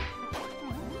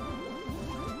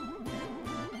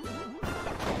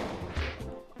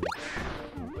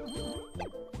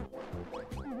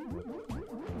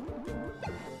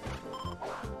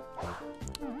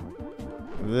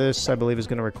 This, I believe, is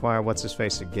going to require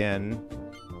what's-his-face again.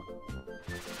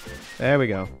 There we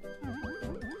go.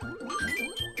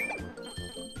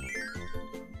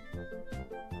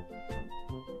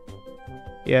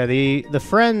 Yeah, the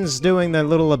friends doing their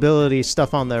little ability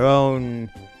stuff on their own,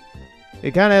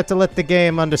 you kind of have to let the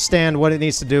game understand what it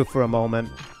needs to do for a moment.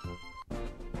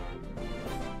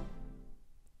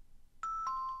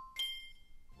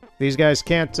 These guys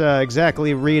can't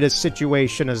exactly read a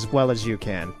situation as well as you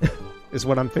can, is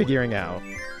what I'm figuring out.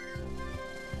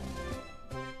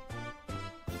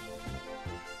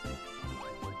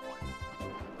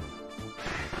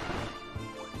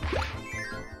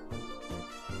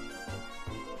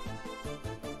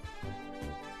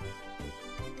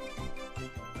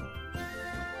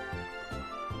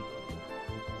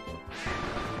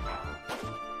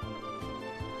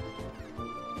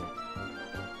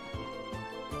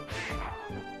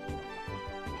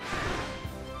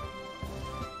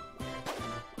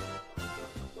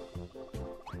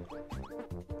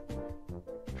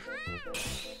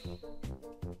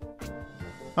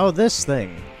 Oh, this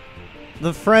thing.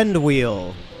 The friend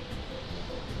wheel.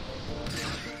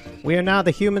 We are now the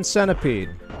human centipede.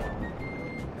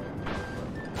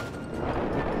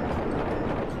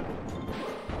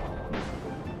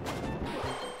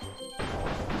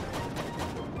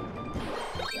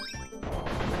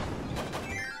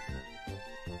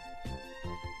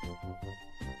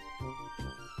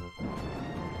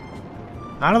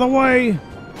 Out of the way!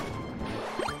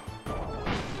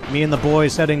 Me and the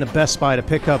boys heading to Best Buy to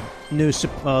pick up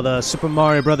the Super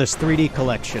Mario Bros. 3D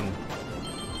collection.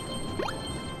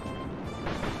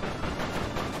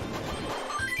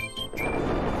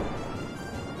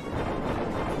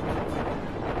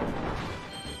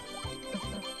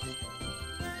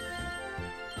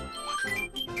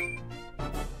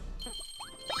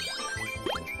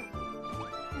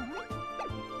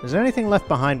 Is there anything left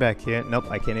behind back here?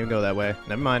 Nope, I can't even go that way.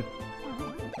 Never mind.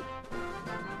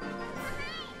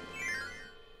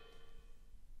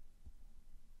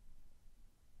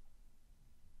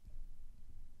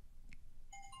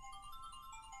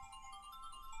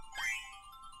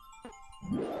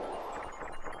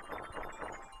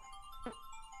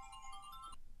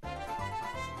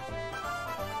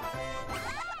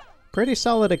 Pretty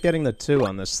solid at getting the 2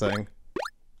 on this thing.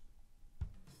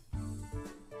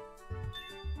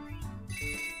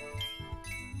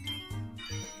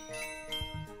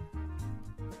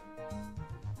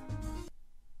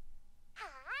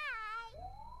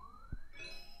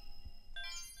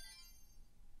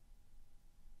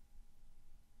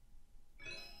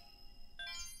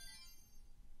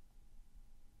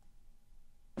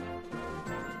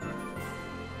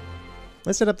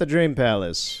 Let's hit up the Dream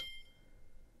Palace.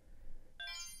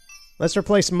 Let's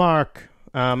replace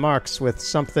Marks with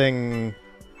something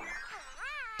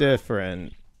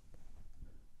different.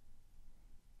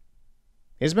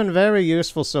 He's been very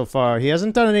useful so far. He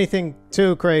hasn't done anything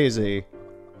too crazy.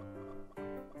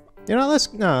 You know, let's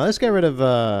get rid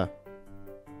of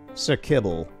Sir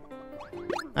Kibble.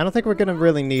 I don't think we're gonna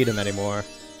really need him anymore.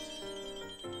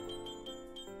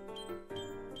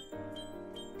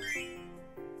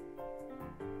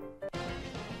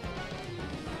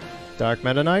 Dark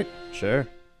Meta Knight? Sure.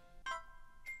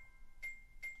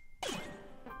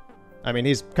 I mean,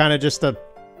 he's kind of just a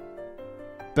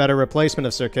better replacement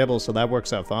of Sir Kibble, so that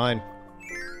works out fine.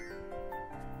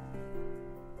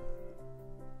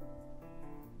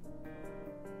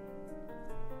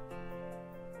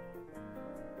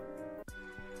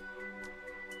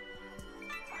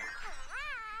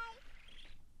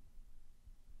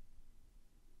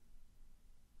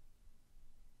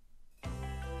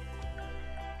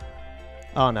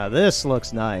 Oh, now this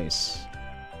looks nice.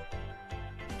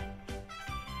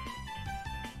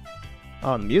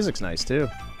 Oh, and the music's nice, too.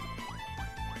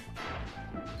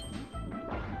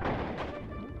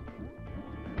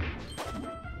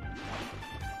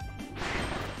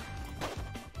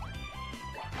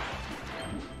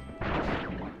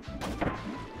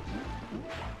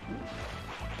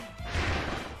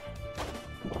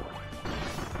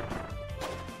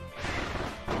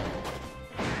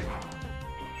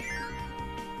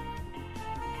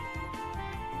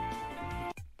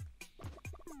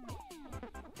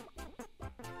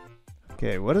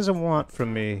 Okay, what does it want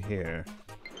from me here?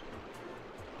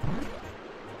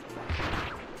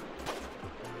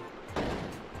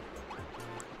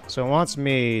 So it wants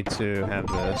me to have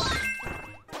this.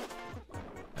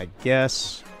 I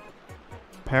guess.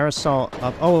 Parasol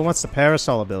up. Oh, it wants the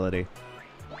parasol ability.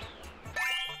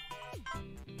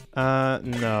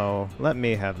 No. Let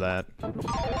me have that.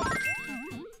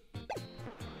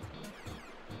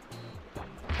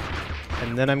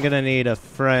 And then I'm gonna need a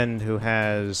friend who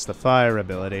has the fire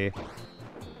ability.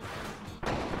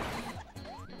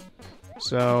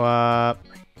 So,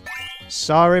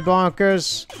 sorry,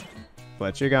 Bonkers,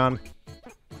 but you're gone.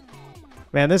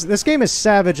 Man, this game is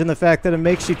savage in the fact that it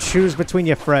makes you choose between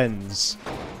your friends.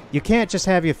 You can't just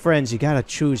have your friends, you gotta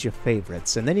choose your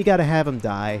favorites, and then you gotta have them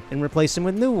die and replace them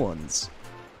with new ones.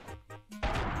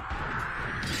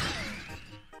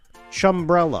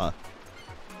 Chumbrella.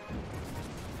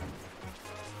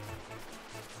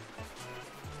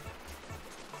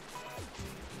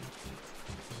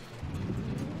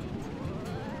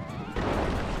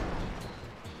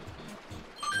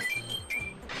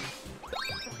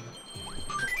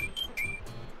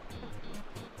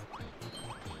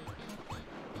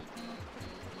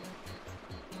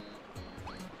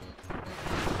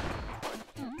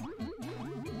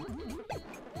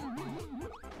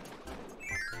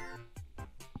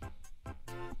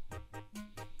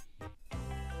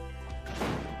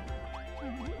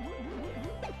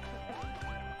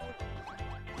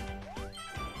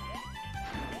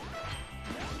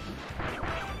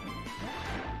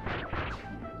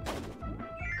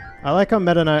 I like how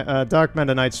Dark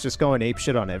Meta Knight's just going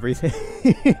apeshit on everything.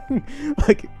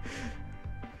 Like,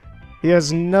 he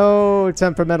has no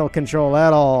temperamental control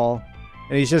at all,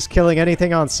 and he's just killing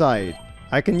anything on sight.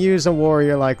 I can use a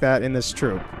warrior like that in this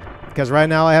troop, because right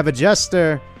now I have a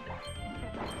jester.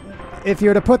 If you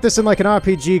were to put this in like an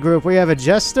RPG group, we have a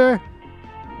jester,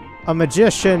 a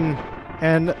magician,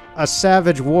 and a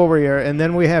savage warrior, and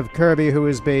then we have Kirby, who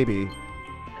is baby.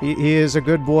 He is a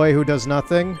good boy who does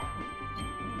nothing.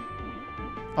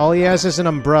 All he has is an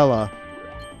umbrella.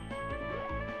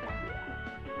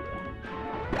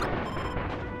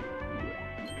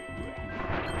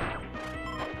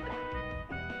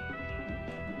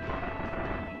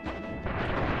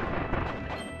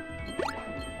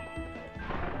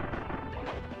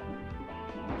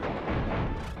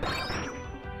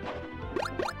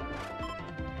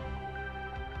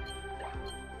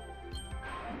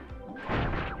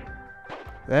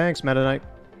 Thanks, Meta Knight.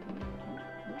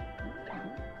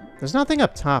 There's nothing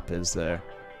up top, is there?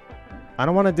 I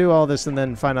don't want to do all this and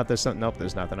then find out there's something. Nope,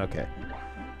 there's nothing. Okay.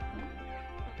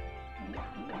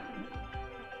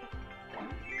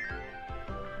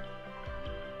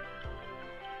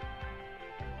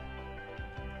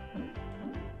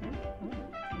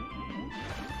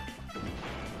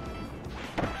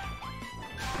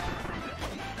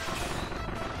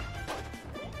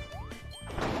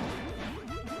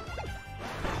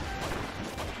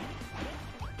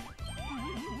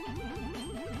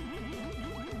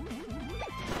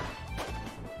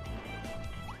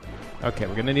 Okay,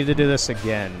 we're gonna need to do this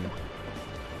again.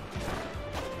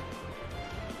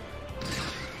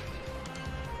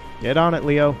 Get on it,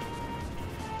 Leo.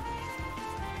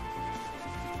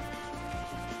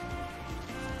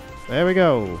 There we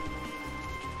go.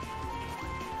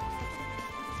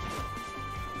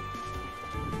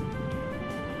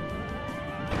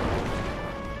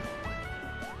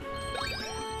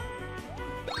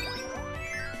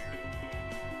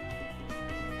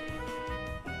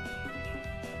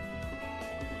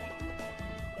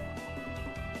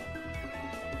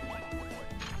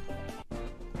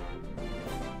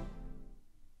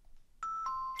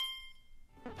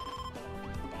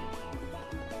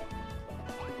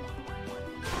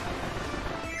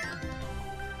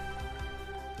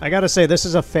 I gotta say, this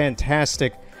is a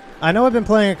fantastic... I know I've been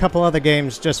playing a couple other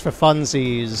games just for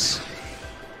funsies,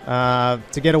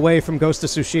 to get away from Ghost of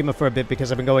Tsushima for a bit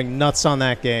because I've been going nuts on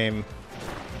that game.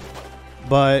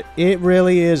 But it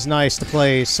really is nice to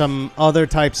play some other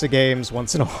types of games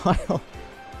once in a while.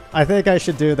 I think I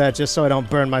should do that just so I don't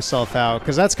burn myself out,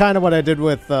 because that's kind of what I did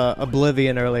with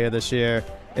Oblivion earlier this year,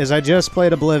 is I just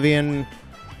played Oblivion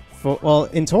for... Well,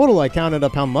 in total, I counted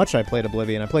up how much I played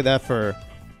Oblivion. I played that for...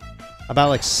 about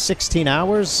like 16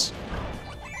 hours,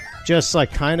 just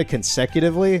like kind of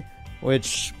consecutively,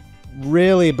 which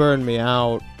really burned me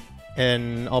out,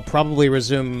 and I'll probably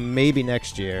resume maybe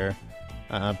next year.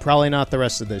 Probably not the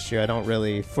rest of this year. I don't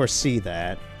really foresee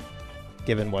that,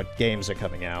 given what games are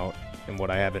coming out and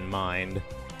what I have in mind.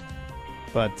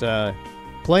 But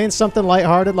playing something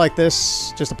lighthearted like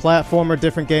this, just a platformer,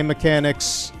 different game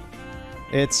mechanics,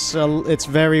 it's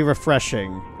very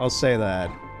refreshing, I'll say that.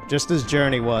 Just as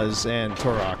Journey was and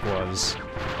Turok was.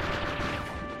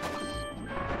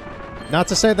 Not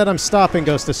to say that I'm stopping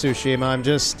Ghost of Tsushima, I'm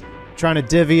just trying to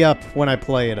divvy up when I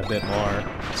play it a bit more,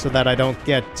 so that I don't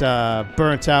get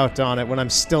burnt out on it when I'm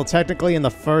still technically in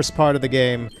the first part of the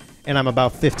game, and I'm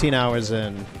about 15 hours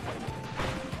in.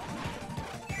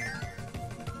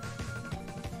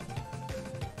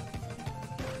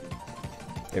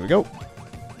 Here we go.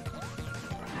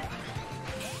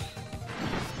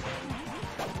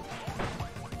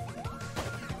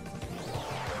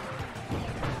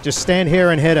 Just stand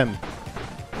here and hit him.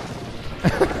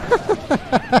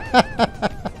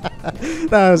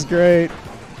 That was great.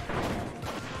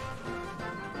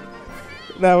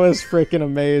 That was freaking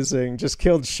amazing. Just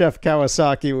killed Chef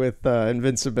Kawasaki with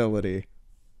invincibility.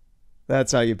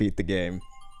 That's how you beat the game.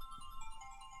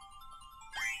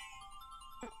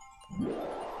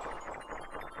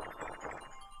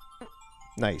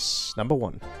 Nice. Number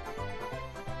 1.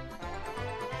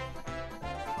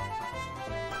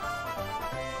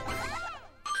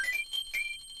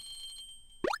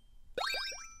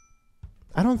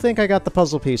 I don't think I got the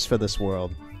puzzle piece for this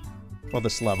world. Well,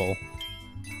 this level.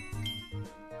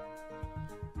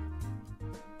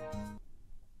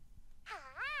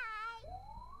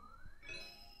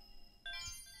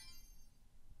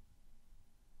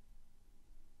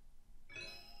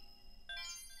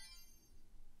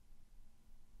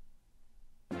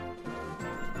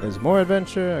 There's more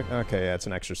adventure? Okay, yeah, it's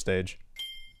an extra stage.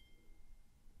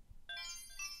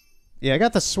 Yeah, I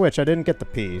got the Switch, I didn't get the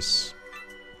piece.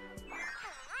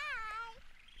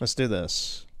 Let's do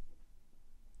this.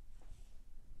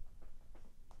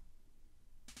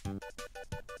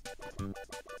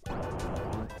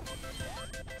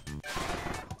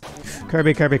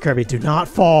 Kirby, Kirby, Kirby, do not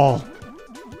fall!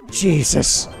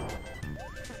 Jesus!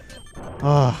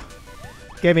 Oh,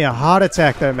 gave me a heart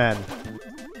attack there, man.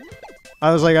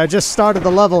 I was like, I just started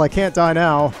the level, I can't die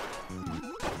now.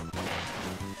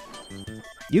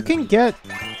 You can get...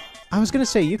 I was gonna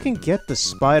say, you can get the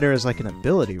spider as like an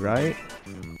ability, right?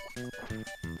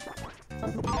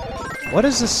 What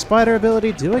does the spider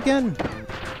ability do again?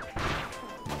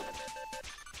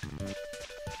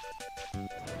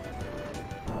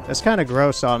 That's kind of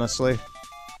gross, honestly.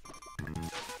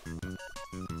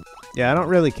 Yeah, I don't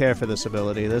really care for this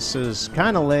ability. This is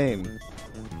kind of lame.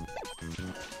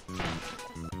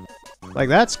 Like,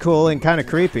 that's cool and kind of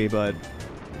creepy, but...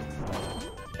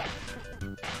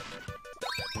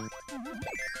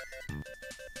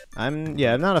 I'm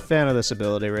not a fan of this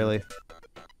ability, really.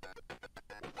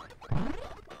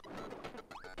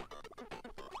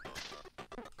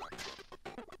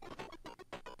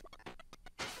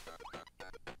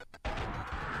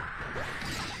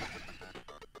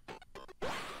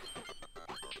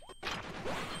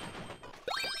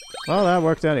 Well, that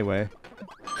worked anyway.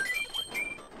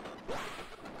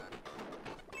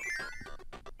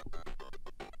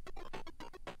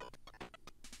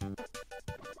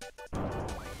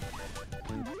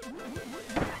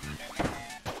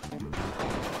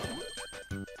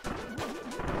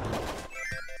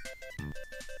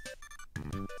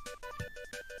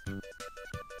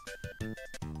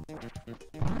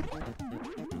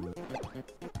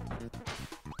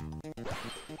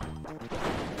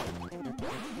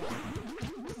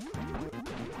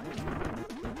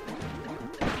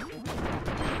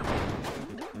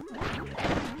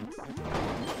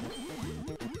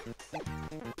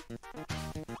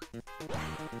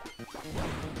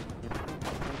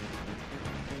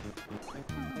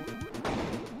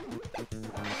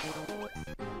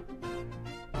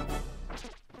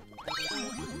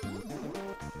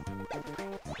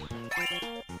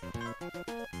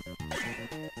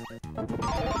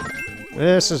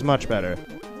 This is much better.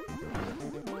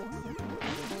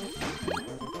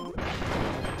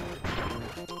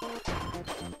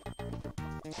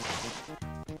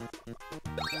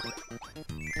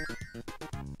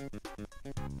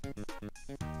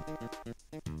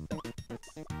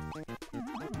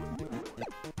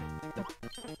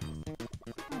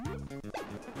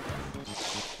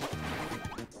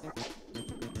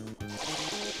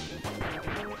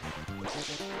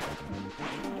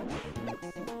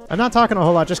 I'm not talking a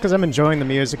whole lot just because I'm enjoying the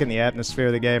music and the atmosphere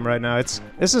of the game right now.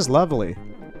 This is lovely.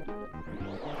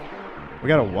 We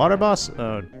got a water boss?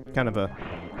 Kind of a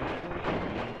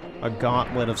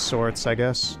gauntlet of sorts, I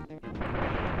guess.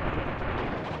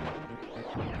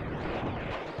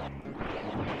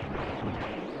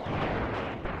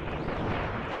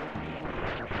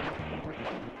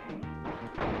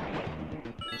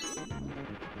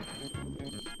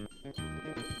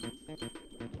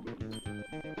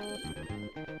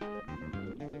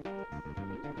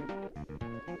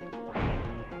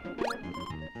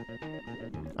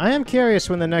 I am curious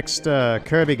when the next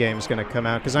Kirby game is going to come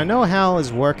out, because I know HAL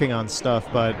is working on stuff,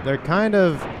 but they're kind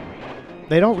of...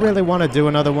 They don't really want to do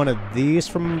another one of these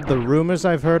from the rumors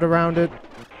I've heard around it.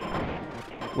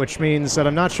 Which means that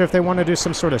I'm not sure if they want to do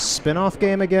some sort of spin-off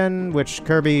game again, which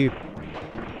Kirby...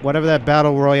 Whatever that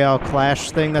Battle Royale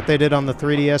Clash thing that they did on the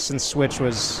 3DS and Switch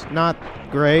was not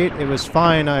great. It was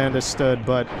fine, I understood,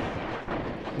 but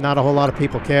not a whole lot of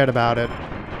people cared about it.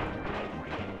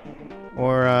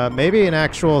 Or maybe an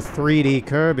actual 3D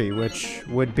Kirby, which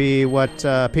would be what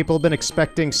people have been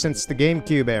expecting since the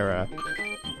GameCube era.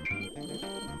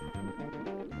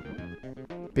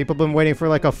 People have been waiting for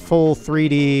like a full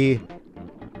 3D...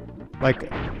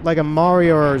 Like a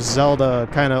Mario or Zelda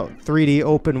kind of 3D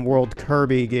open world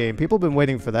Kirby game. People have been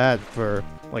waiting for that for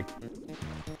like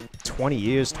 20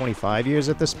 years, 25 years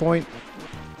at this point.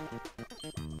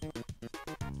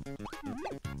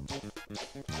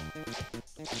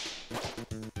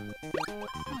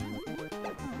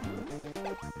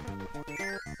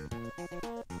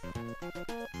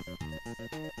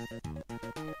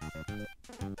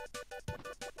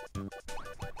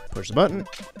 Push the button.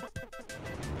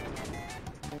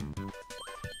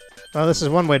 Well, this is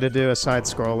one way to do a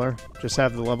side-scroller. Just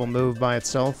have the level move by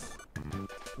itself.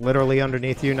 Literally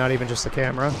underneath you, not even just the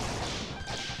camera.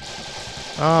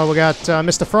 Oh, we got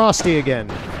Mr. Frosty again.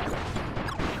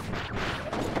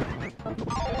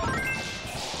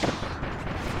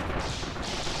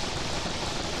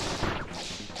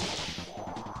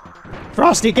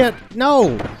 Frosty, get...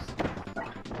 No!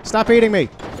 Stop eating me!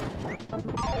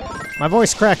 My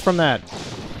voice cracked from that.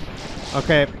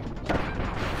 Okay.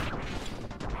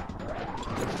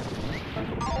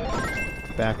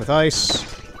 Back with ice.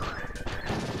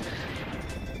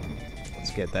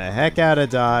 Let's get the heck out of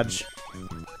Dodge.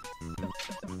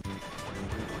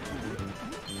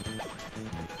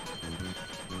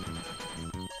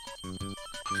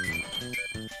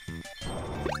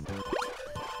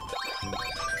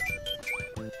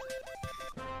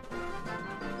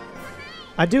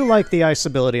 I do like the ice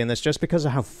ability in this just because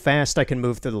of how fast I can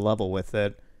move through the level with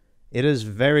it. It is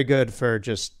very good for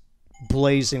just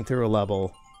blazing through a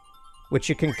level. Which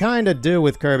you can kind of do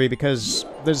with Kirby because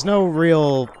there's no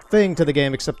real thing to the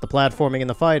game except the platforming and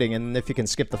the fighting. And if you can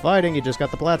skip the fighting, you just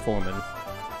got the platforming.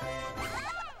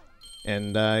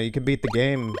 And you can beat the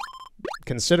game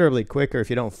considerably quicker if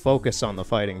you don't focus on the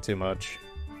fighting too much.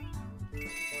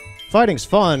 Fighting's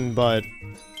fun, but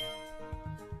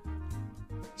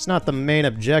it's not the main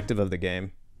objective of the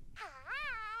game.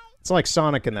 It's like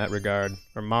Sonic in that regard,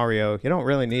 or Mario. You don't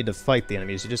really need to fight the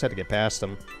enemies, you just have to get past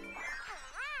them.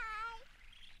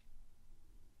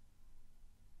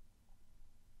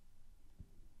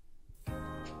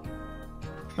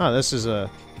 Oh, this is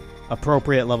a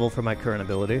appropriate level for my current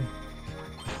ability.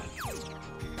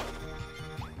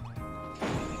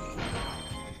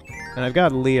 And I've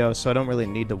got Leo, so I don't really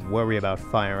need to worry about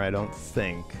fire, I don't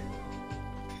think.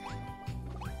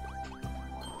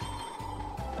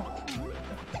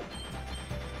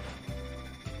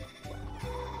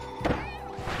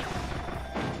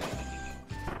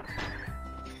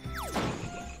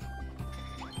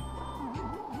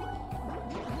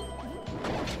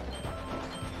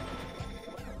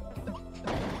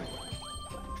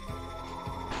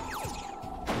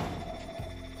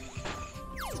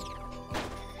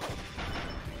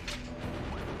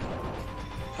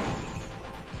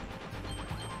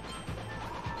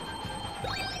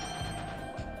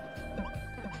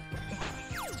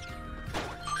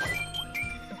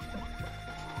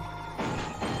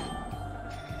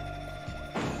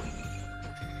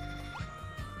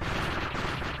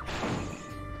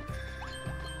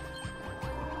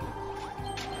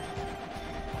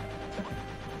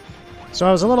 So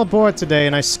I was a little bored today,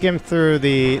 and I skimmed through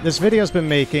the... This video's been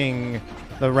making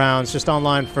the rounds just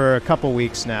online for a couple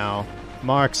weeks now.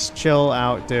 Mark's chill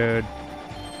out, dude.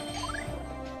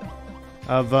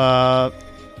 Of,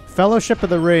 Fellowship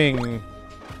of the Ring,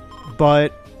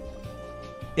 but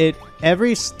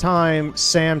every time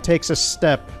Sam takes a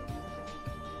step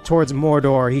towards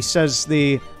Mordor, he says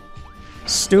the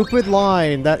stupid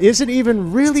line that isn't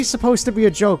even really supposed to be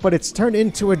a joke, but it's turned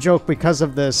into a joke because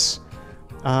of this.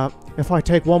 If I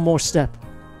take one more step,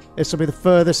 this will be the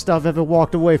furthest I've ever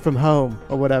walked away from home,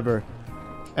 or whatever.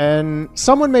 And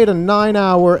someone made a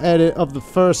 9-hour edit of the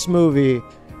first movie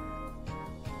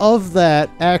of that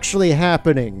actually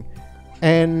happening,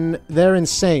 and they're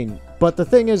insane. But the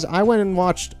thing is, I went and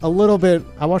watched a little bit,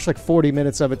 I watched like 40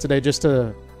 minutes of it today just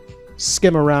to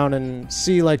skim around and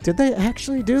see, like, did they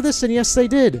actually do this? And yes, they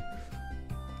did.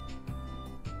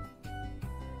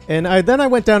 And then I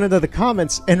went down into the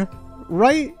comments, and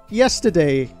right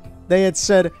yesterday, they had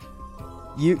said,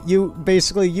 You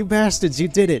basically, you bastards, you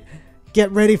did it.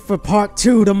 Get ready for part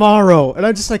 2 tomorrow. And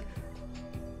I'm just like,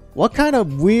 what kind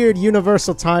of weird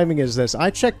universal timing is this? I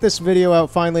checked this video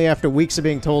out finally after weeks of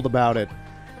being told about it.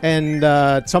 And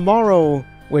tomorrow,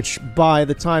 which by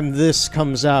the time this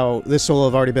comes out, this will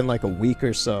have already been like a week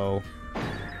or so.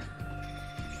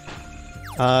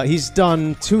 He's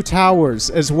done 2 towers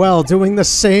as well, doing the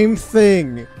same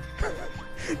thing.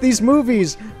 These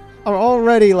movies are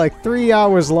already like 3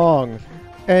 hours long,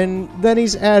 and then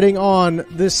he's adding on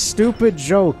this stupid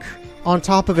joke on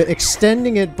top of it,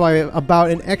 extending it by about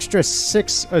an extra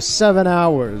 6 or 7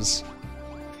 hours.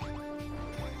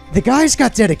 The guy's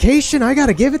got dedication, I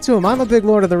gotta give it to him. I'm a big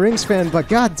Lord of the Rings fan, but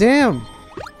goddamn.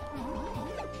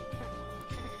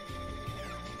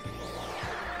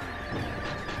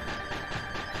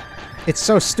 It's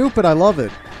so stupid, I love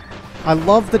it. I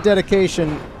love the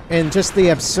dedication and just the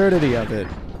absurdity of it.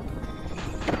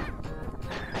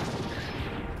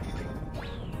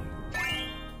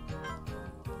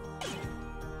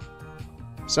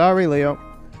 Sorry, Leo.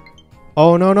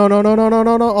 Oh, no, no, no, no, no, no,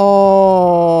 no, no.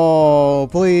 Oh,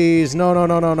 please. No, no,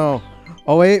 no, no, no.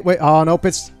 Oh, wait, wait. Oh, nope,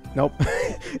 it's... Nope.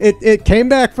 It came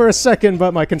back for a second,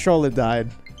 but my controller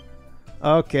died.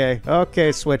 Okay,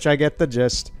 okay, Switch, I get the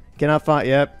gist. Cannot find...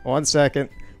 Yep, 1 second.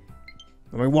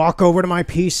 Let me walk over to my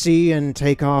PC and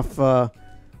take off, the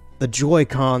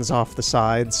Joy-Cons off the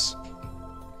sides.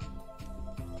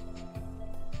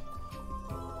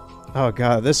 Oh,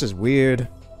 God, this is weird.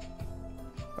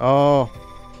 Oh.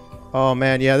 Oh,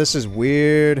 man, yeah, this is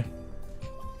weird.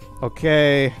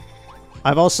 Okay.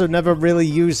 I've also never really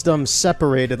used them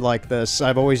separated like this.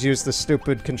 I've always used the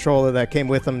stupid controller that came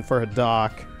with them for a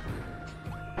dock.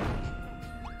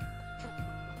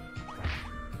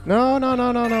 No, no,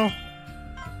 no, no, no.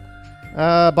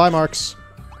 Bye, Marks.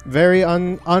 Very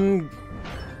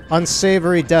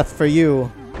unsavory death for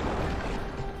you.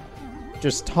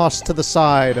 Just tossed to the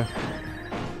side.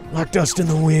 Like dust in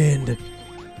the wind.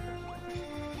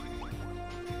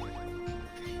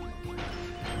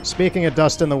 Speaking of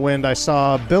dust in the wind, I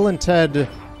saw Bill and Ted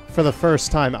for the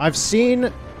first time. I've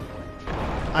seen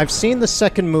the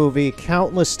second movie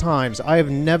countless times. I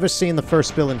have never seen the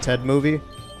first Bill and Ted movie.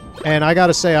 And I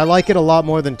gotta say, I like it a lot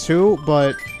more than 2,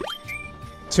 but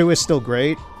 2 is still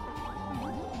great.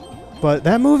 But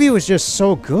that movie was just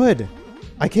so good.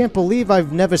 I can't believe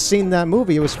I've never seen that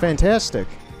movie. It was fantastic.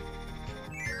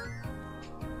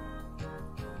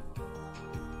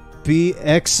 Be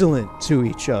excellent to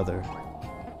each other.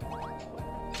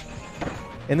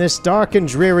 In this dark and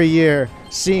dreary year,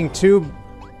 seeing 2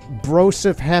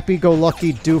 brosive,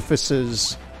 happy-go-lucky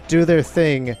doofuses do their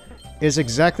thing is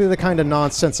exactly the kind of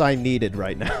nonsense I needed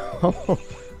right now.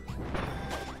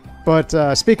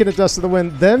 But, speaking of Dust in the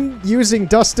Wind, them using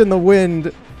Dust in the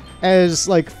Wind as,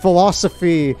 like,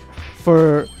 philosophy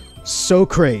for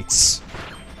Socrates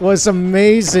was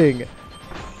amazing.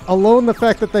 Alone the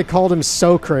fact that they called him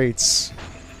Socrates.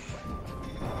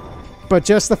 But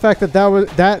just the fact that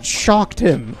that shocked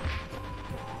him.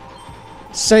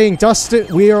 Saying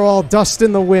we are all dust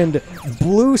in the wind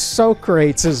blew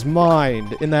Socrates'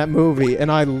 mind in that movie,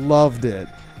 and I loved it.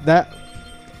 That,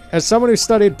 as someone who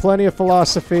studied plenty of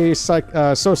philosophy,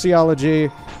 sociology,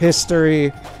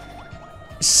 history,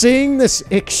 seeing this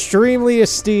extremely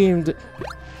esteemed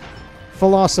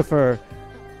philosopher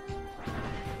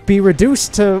be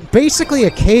reduced to basically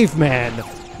a caveman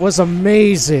was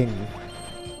amazing.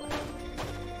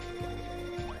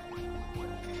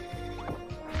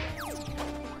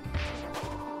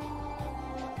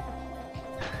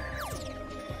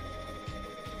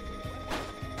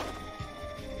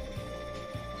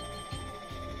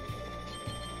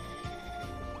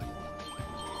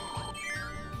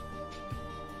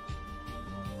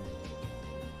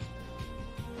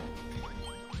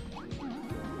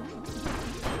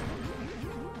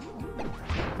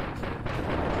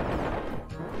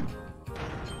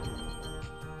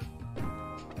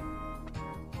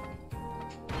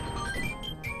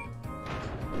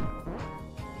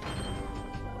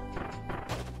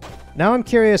 Now I'm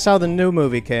curious how the new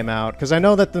movie came out, because I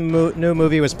know that the new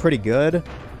movie was pretty good.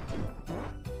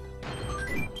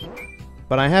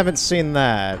 But I haven't seen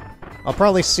that. I'll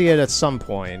probably see it at some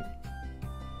point.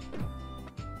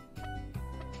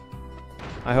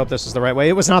 I hope this is the right way.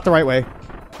 It was not the right way.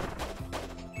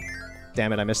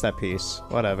 Damn it, I missed that piece.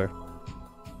 Whatever.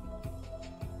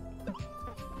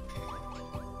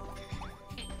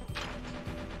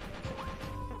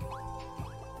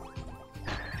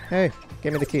 Hey.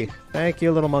 Give me the key. Thank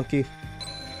you, little monkey.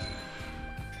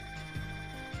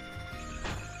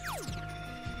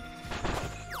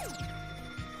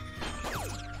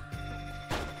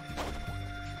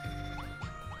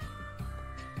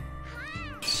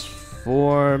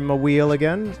 form a wheel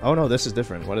again. Oh no, this is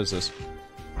different. What is this?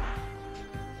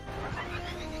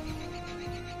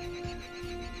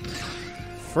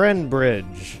 Friend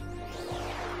Bridge.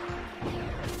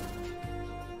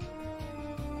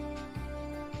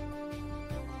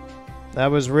 That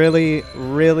was really,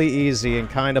 really easy and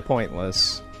kind of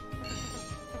pointless.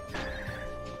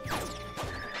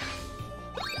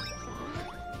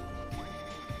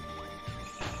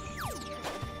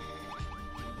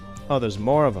 Oh, there's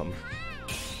more of them.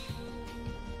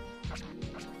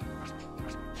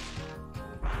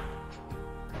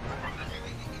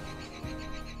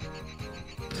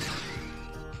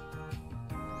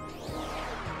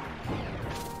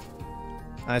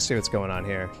 I see what's going on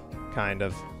here. Kind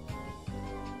of.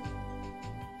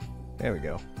 There we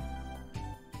go.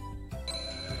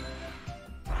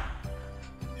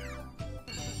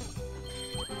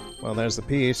 Well, there's the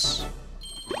piece.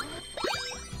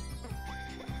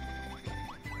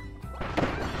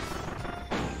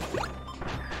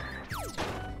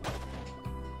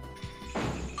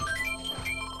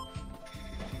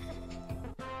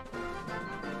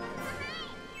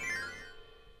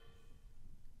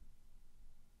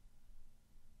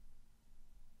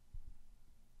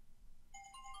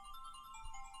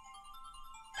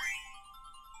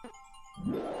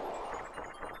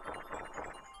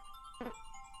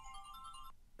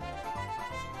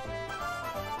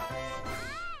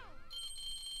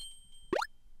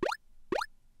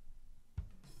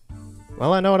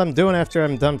 Well, I know what I'm doing after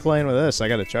I'm done playing with this. I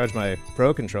gotta charge my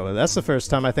Pro Controller. That's the first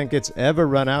time I think it's ever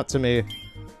run out to me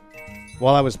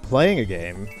while I was playing a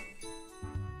game.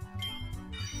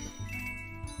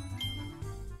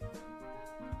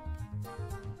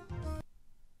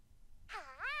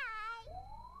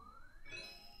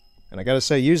 And I gotta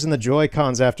say, using the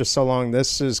Joy-Cons after so long,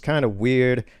 this is kind of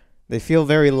weird. They feel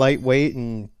very lightweight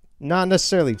and not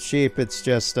necessarily cheap. It's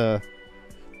just,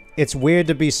 it's weird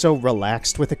to be so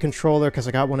relaxed with the controller because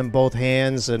I got one in both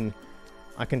hands and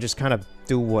I can just kind of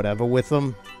do whatever with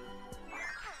them.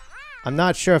 I'm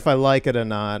not sure if I like it or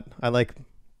not. I like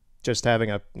just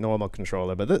having a normal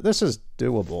controller, but this is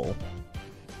doable.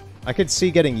 I could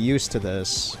see getting used to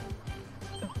this.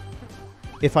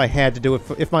 If I had to do it,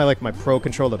 if my Pro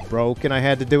Controller broke and I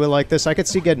had to do it like this, I could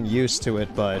see getting used to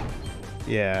it, but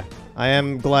yeah. I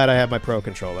am glad I have my Pro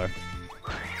Controller.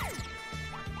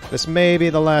 This may be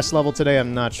the last level today,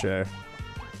 I'm not sure.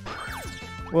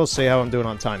 We'll see how I'm doing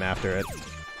on time after it.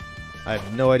 I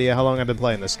have no idea how long I've been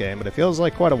playing this game, but it feels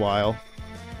like quite a while.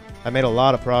 I made a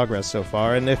lot of progress so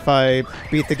far, and if I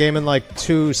beat the game in like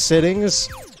 2 sittings,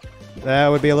 that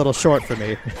would be a little short for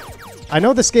me. I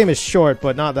know this game is short,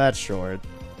 but not that short.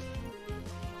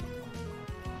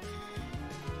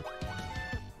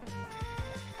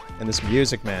 And this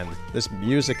music, man. This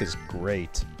music is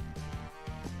great.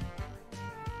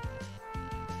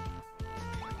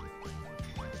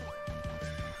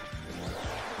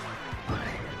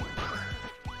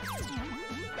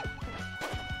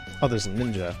 Oh, there's a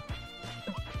ninja.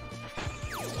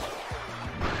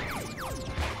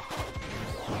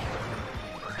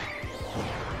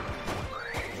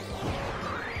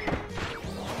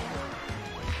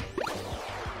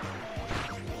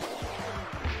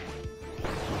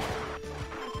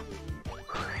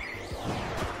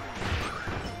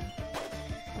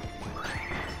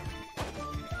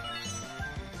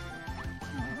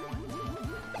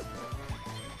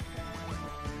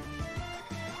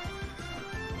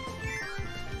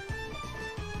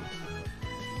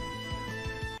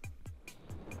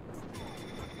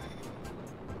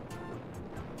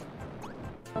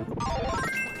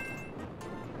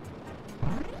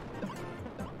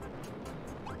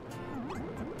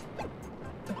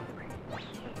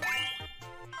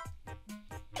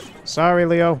 Sorry,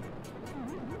 Leo.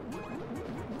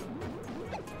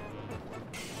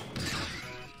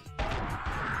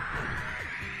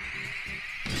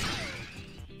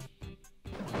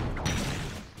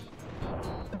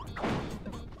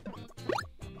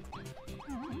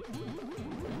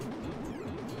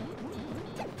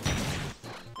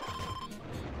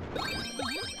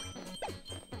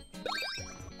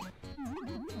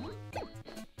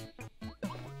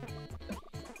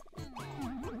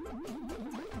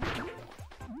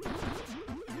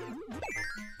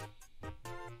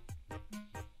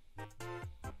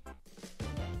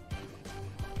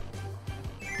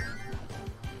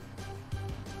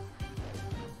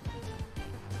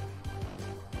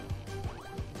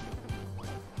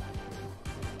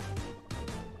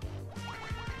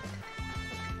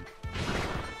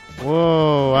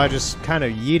 Whoa, I just kind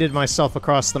of yeeted myself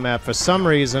across the map for some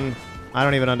reason. I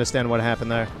don't even understand what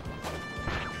happened there.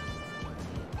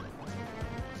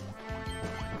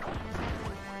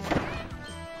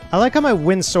 I like how my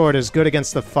wind sword is good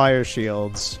against the fire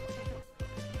shields.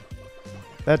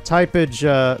 That typage,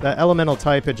 that elemental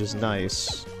typage is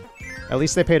nice. At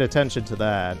least they paid attention to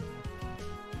that.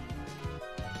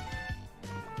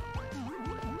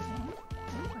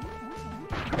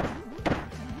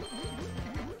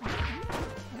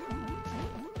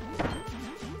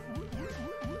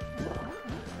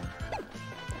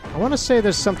 I want to say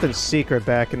there's something secret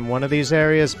back in one of these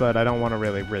areas, but I don't want to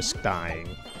really risk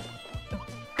dying.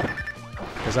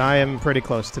 Because I am pretty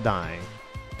close to dying.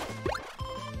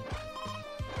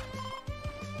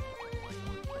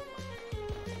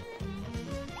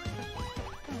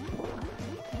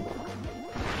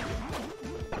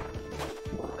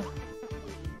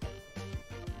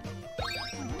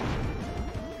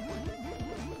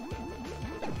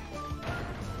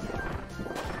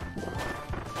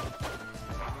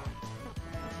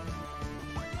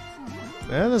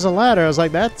 Yeah, there's a ladder. I was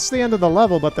like, that's the end of the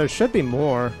level, but there should be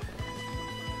more.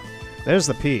 There's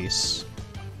the piece.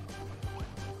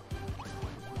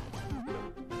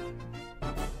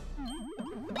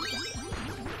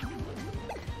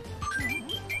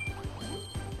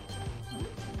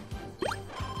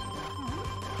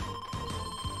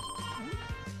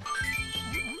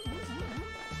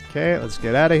 Okay, let's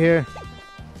get out of here.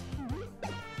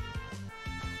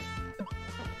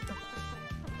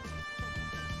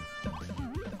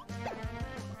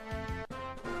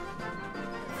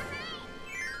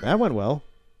 That went well.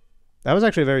 That was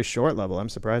actually a very short level. I'm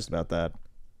surprised about that.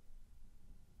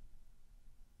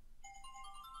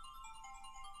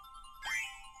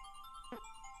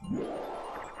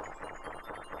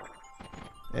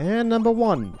 And number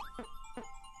 1.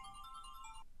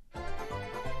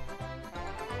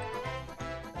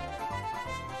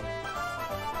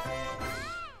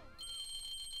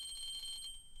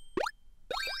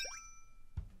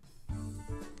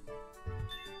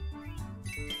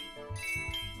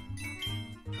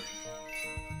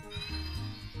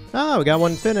 Ah, we got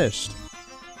one finished.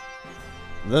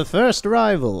 The first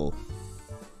rival.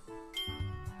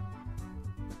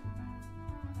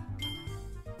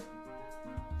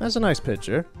 That's a nice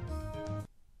picture.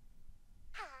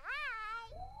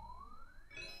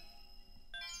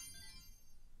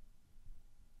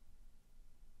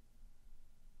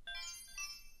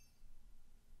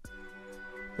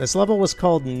 This level was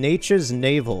called Nature's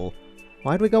Navel.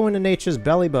 Why'd we go into Nature's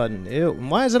belly button? Ew.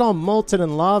 Why is it all molten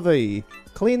and lava-y?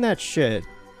 Clean that shit.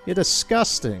 You're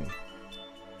disgusting.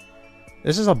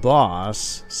 This is a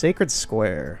boss. Sacred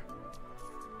Square.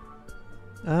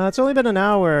 It's only been an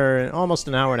hour, almost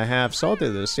an hour and a half, so I'll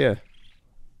do this, yeah.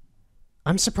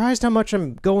 I'm surprised how much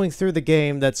I'm going through the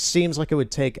game that seems like it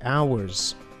would take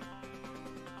hours.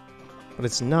 But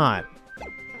it's not.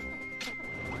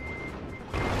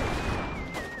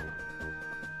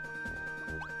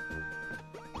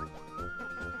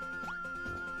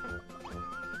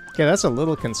 Okay, that's a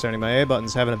little concerning. My A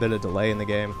button's having a bit of delay in the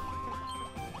game.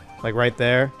 Like right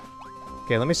there.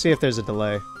 Okay, let me see if there's a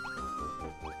delay.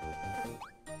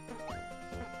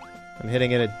 I'm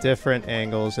hitting it at different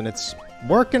angles, and it's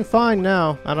working fine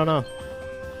now. I don't know.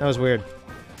 That was weird.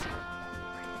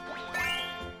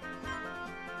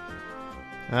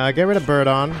 Get rid of Bird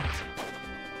on.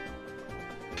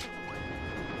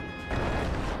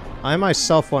 I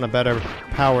myself want a better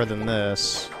power than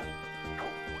this.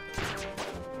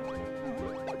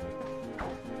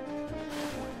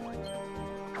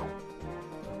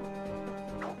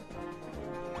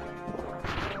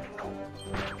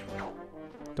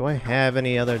 Do I have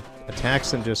any other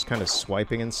attacks than just kind of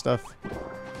swiping and stuff?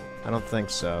 I don't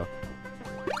think so.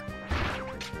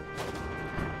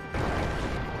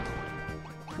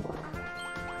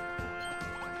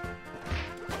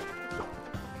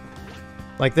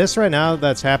 Like this right now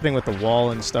that's happening with the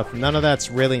wall and stuff, none of that's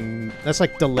really... That's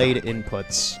like delayed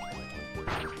inputs.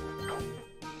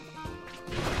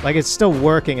 Like it's still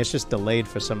working, it's just delayed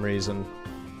for some reason.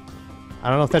 I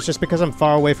don't know if that's just because I'm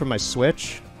far away from my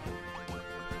Switch.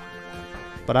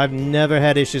 But I've never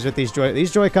had issues with these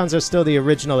These Joy-Cons are still the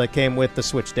original that came with the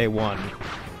Switch Day 1.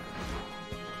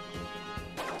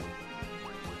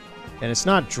 And it's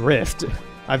not drift.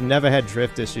 I've never had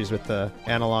drift issues with the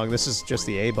analog. This is just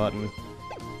the A button.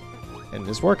 And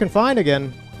it's working fine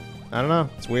again. I don't know.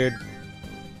 It's weird.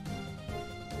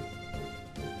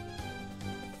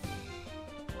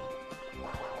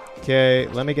 Okay,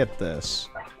 let me get this.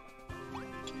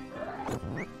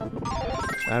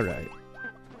 Alright.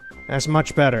 That's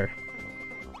much better.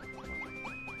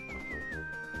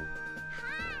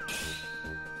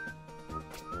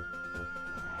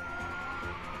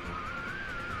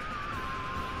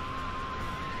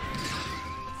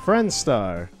 Friend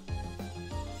Star.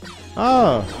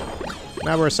 Oh.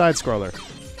 Now we're a side-scroller.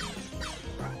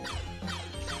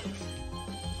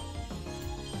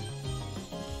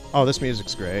 Oh, this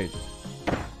music's great.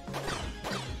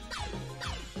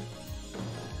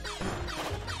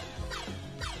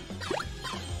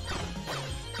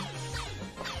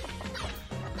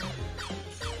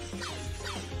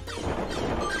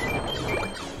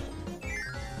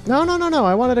 No, no, no, no.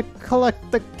 I wanted to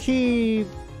collect the key...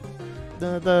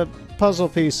 The puzzle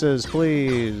pieces,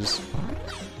 please.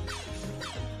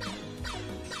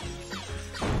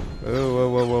 Whoa, whoa,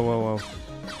 whoa, whoa, whoa, whoa.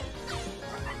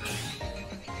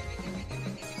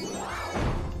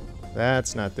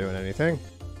 That's not doing anything.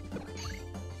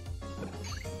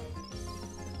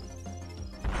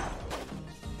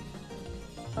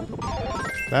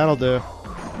 That'll do.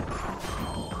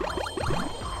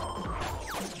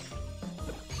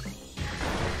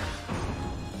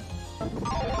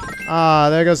 Ah,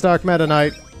 there goes Dark Meta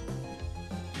Knight.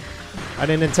 I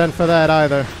didn't intend for that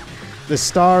either. This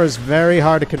star is very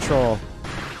hard to control.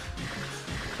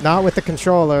 Not with the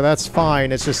controller, that's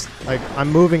fine. It's just, like, I'm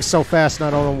moving so fast and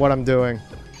I don't know what I'm doing.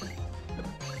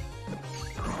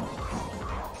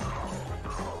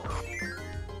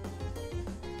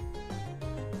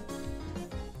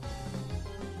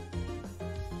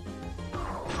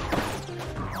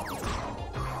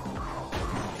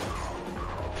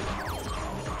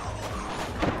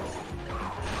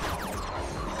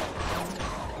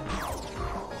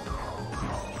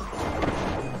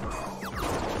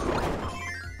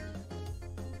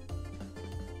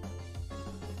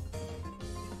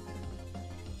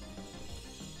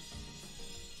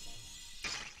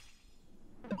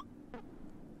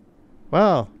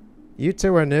 Well, you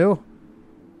two are new.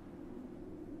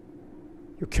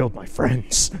 You killed my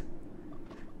friends.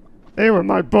 They were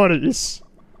my buddies.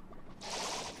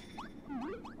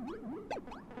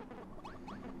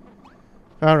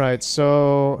 Alright,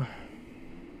 so...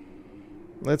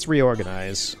 let's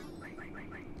reorganize.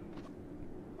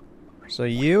 So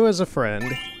you as a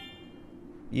friend.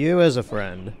 You as a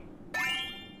friend.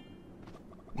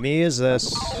 Me as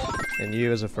this. And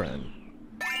you as a friend.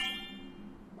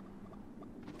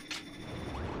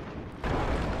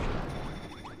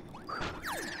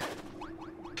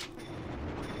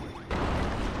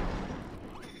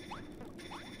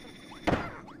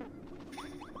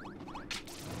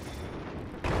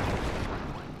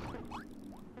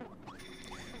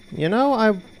 You know,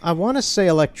 I want to say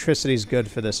electricity's good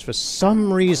for this. For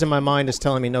some reason, my mind is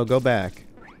telling me, no, go back.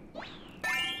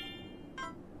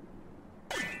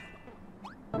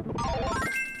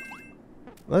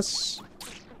 Let's...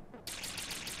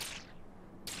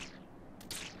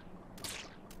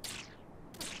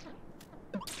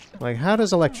 like, how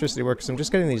does electricity work? Because I'm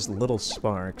just getting these little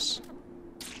sparks.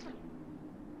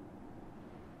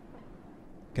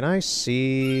 Can I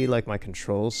see, like, my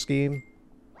control scheme?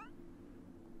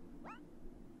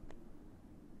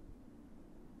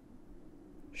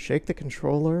 Shake the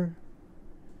controller?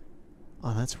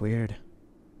 Oh, that's weird.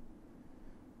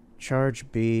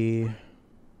 Charge B.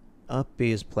 Up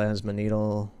B is plasma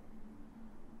needle.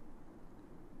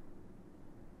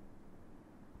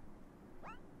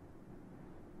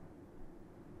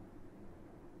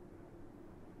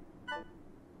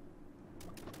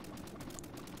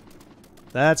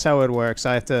 That's how it works.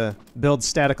 I have to build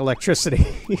static electricity.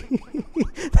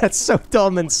 That's so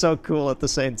dumb and so cool at the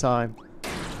same time.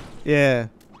 Yeah.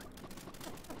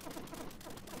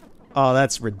 Oh,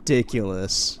 that's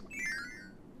ridiculous.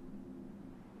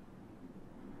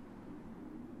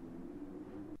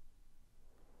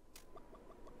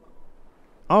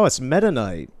 Oh, it's Meta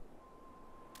Knight.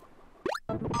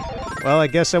 Well, I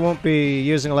guess I won't be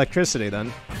using electricity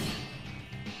then.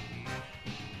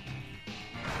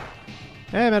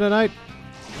 Hey, Meta Knight.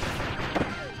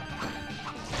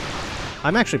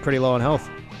 I'm actually pretty low on health.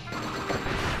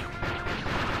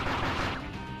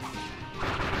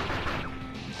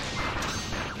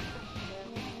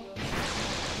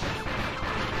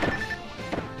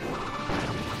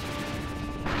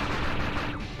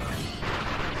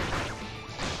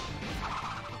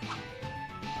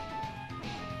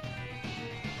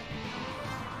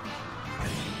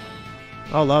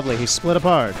 Oh, lovely. He's split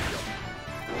apart.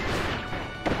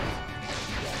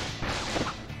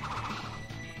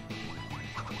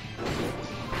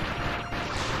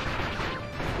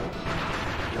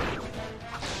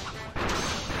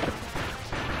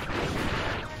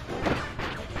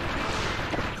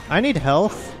 I need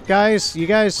health. Guys, you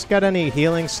guys got any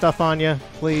healing stuff on you,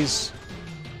 please?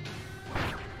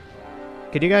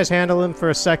 Could you guys handle him for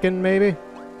a second, maybe?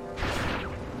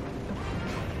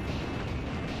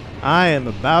 I am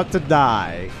about to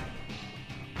die.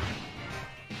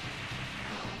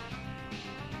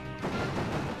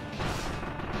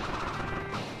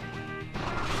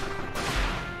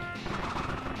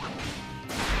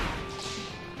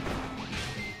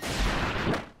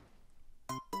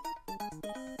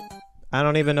 I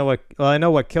don't even know what... Well, I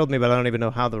know what killed me, but I don't even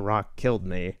know how the rock killed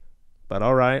me. But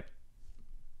alright.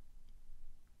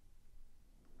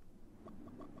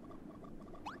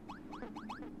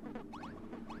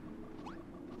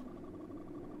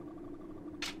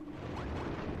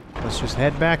 Let's just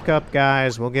head back up,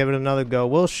 guys. We'll give it another go.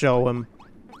 We'll show him.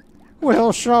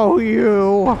 We'll show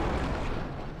you!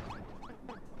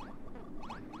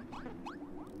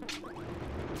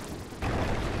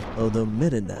 Although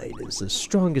Meta Knight is the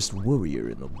strongest warrior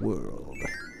in the world.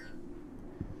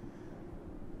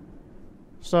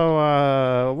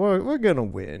 So, we're gonna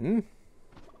win.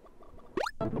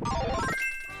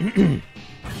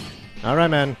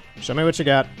 Alright, man. Show me what you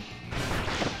got.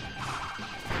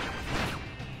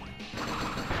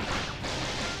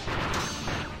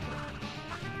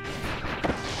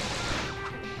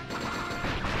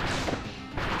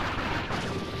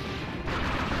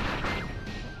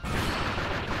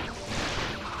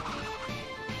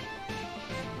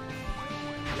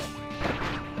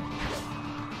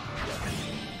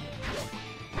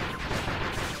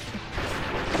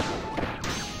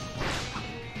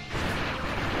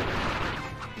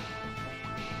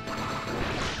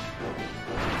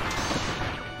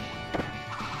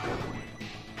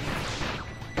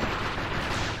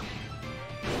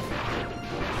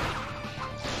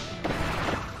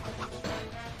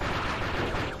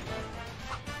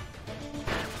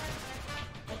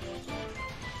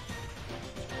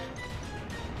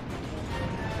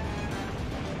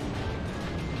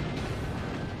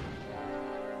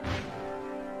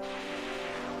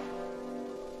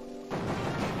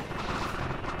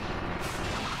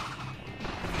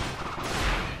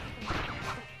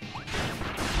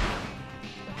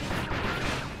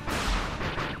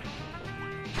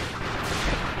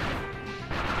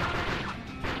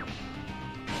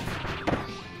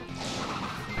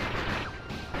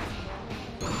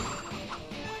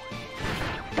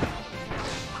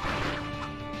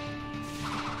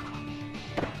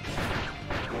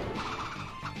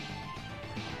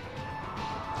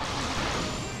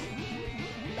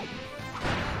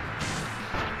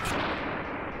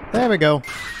 There we go.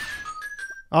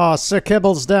 Oh, Sir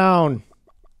Kibble's down.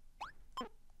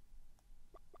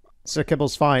 Sir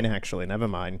Kibble's fine, actually. Never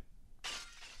mind.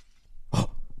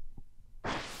 Oh.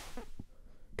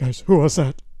 Guys, who was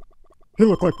that? He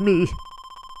looked like me.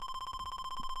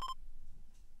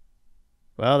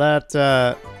 Well,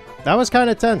 that was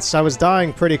kind of tense. I was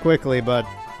dying pretty quickly, but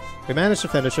we managed to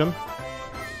finish him.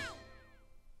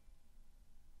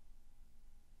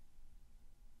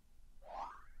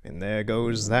 And there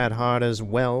goes that heart as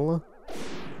well.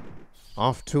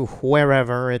 Off to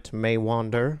wherever it may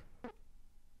wander.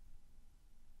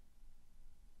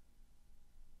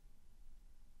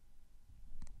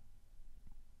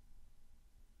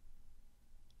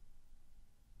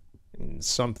 And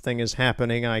something is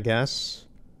happening, I guess.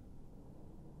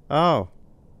 Oh.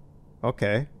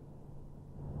 Okay.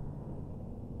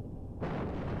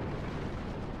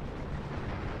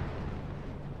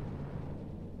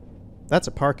 That's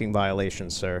a parking violation,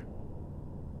 sir.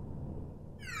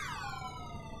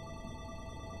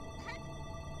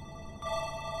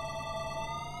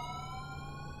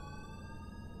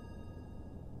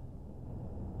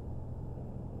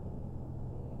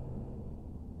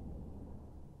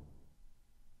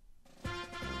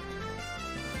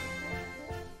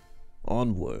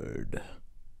 Onward.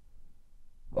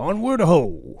 Onward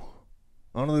ho!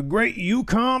 On the great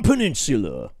Yukon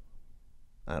Peninsula.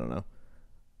 I don't know.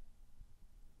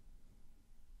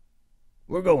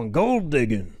 We're going gold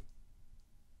digging.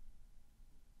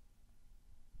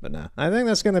 But nah, I think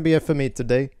that's gonna be it for me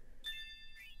today.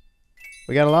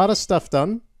 We got a lot of stuff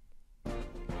done.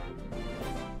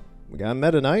 We got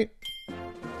Meta Knight.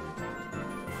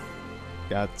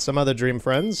 Got some other dream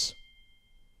friends.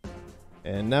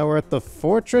 And now we're at the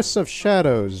Fortress of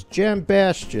Shadows, Jam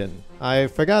Bastion. I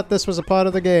forgot this was a part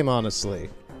of the game, honestly.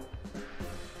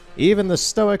 Even the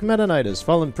stoic Meta Knight has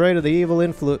fallen prey to the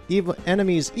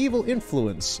enemy's evil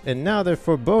influence, and now their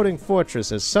foreboding fortress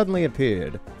has suddenly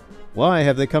appeared. Why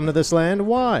have they come to this land?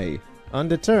 Why?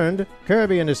 Undeterred,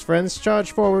 Kirby and his friends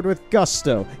charge forward with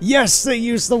gusto. Yes, they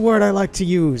used the word I like to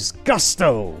use.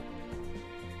 Gusto!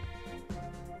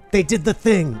 They did the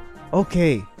thing.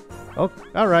 Okay. Oh,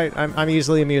 alright. I'm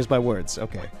easily amused by words.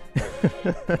 Okay.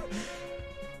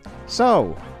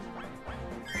 So,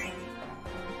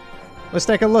 let's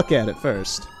take a look at it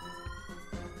first.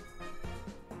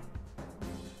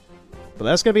 But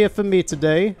that's gonna be it for me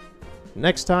today.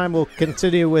 Next time we'll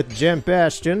continue with Jam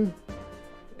Bastion.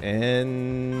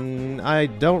 And I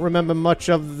don't remember much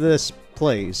of this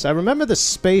place. I remember the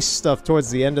space stuff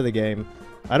towards the end of the game.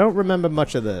 I don't remember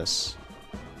much of this.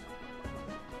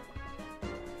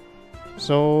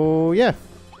 So, yeah.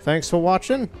 Thanks for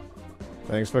watching.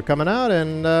 Thanks for coming out,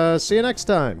 and see you next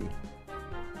time.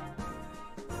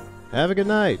 Have a good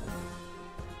night.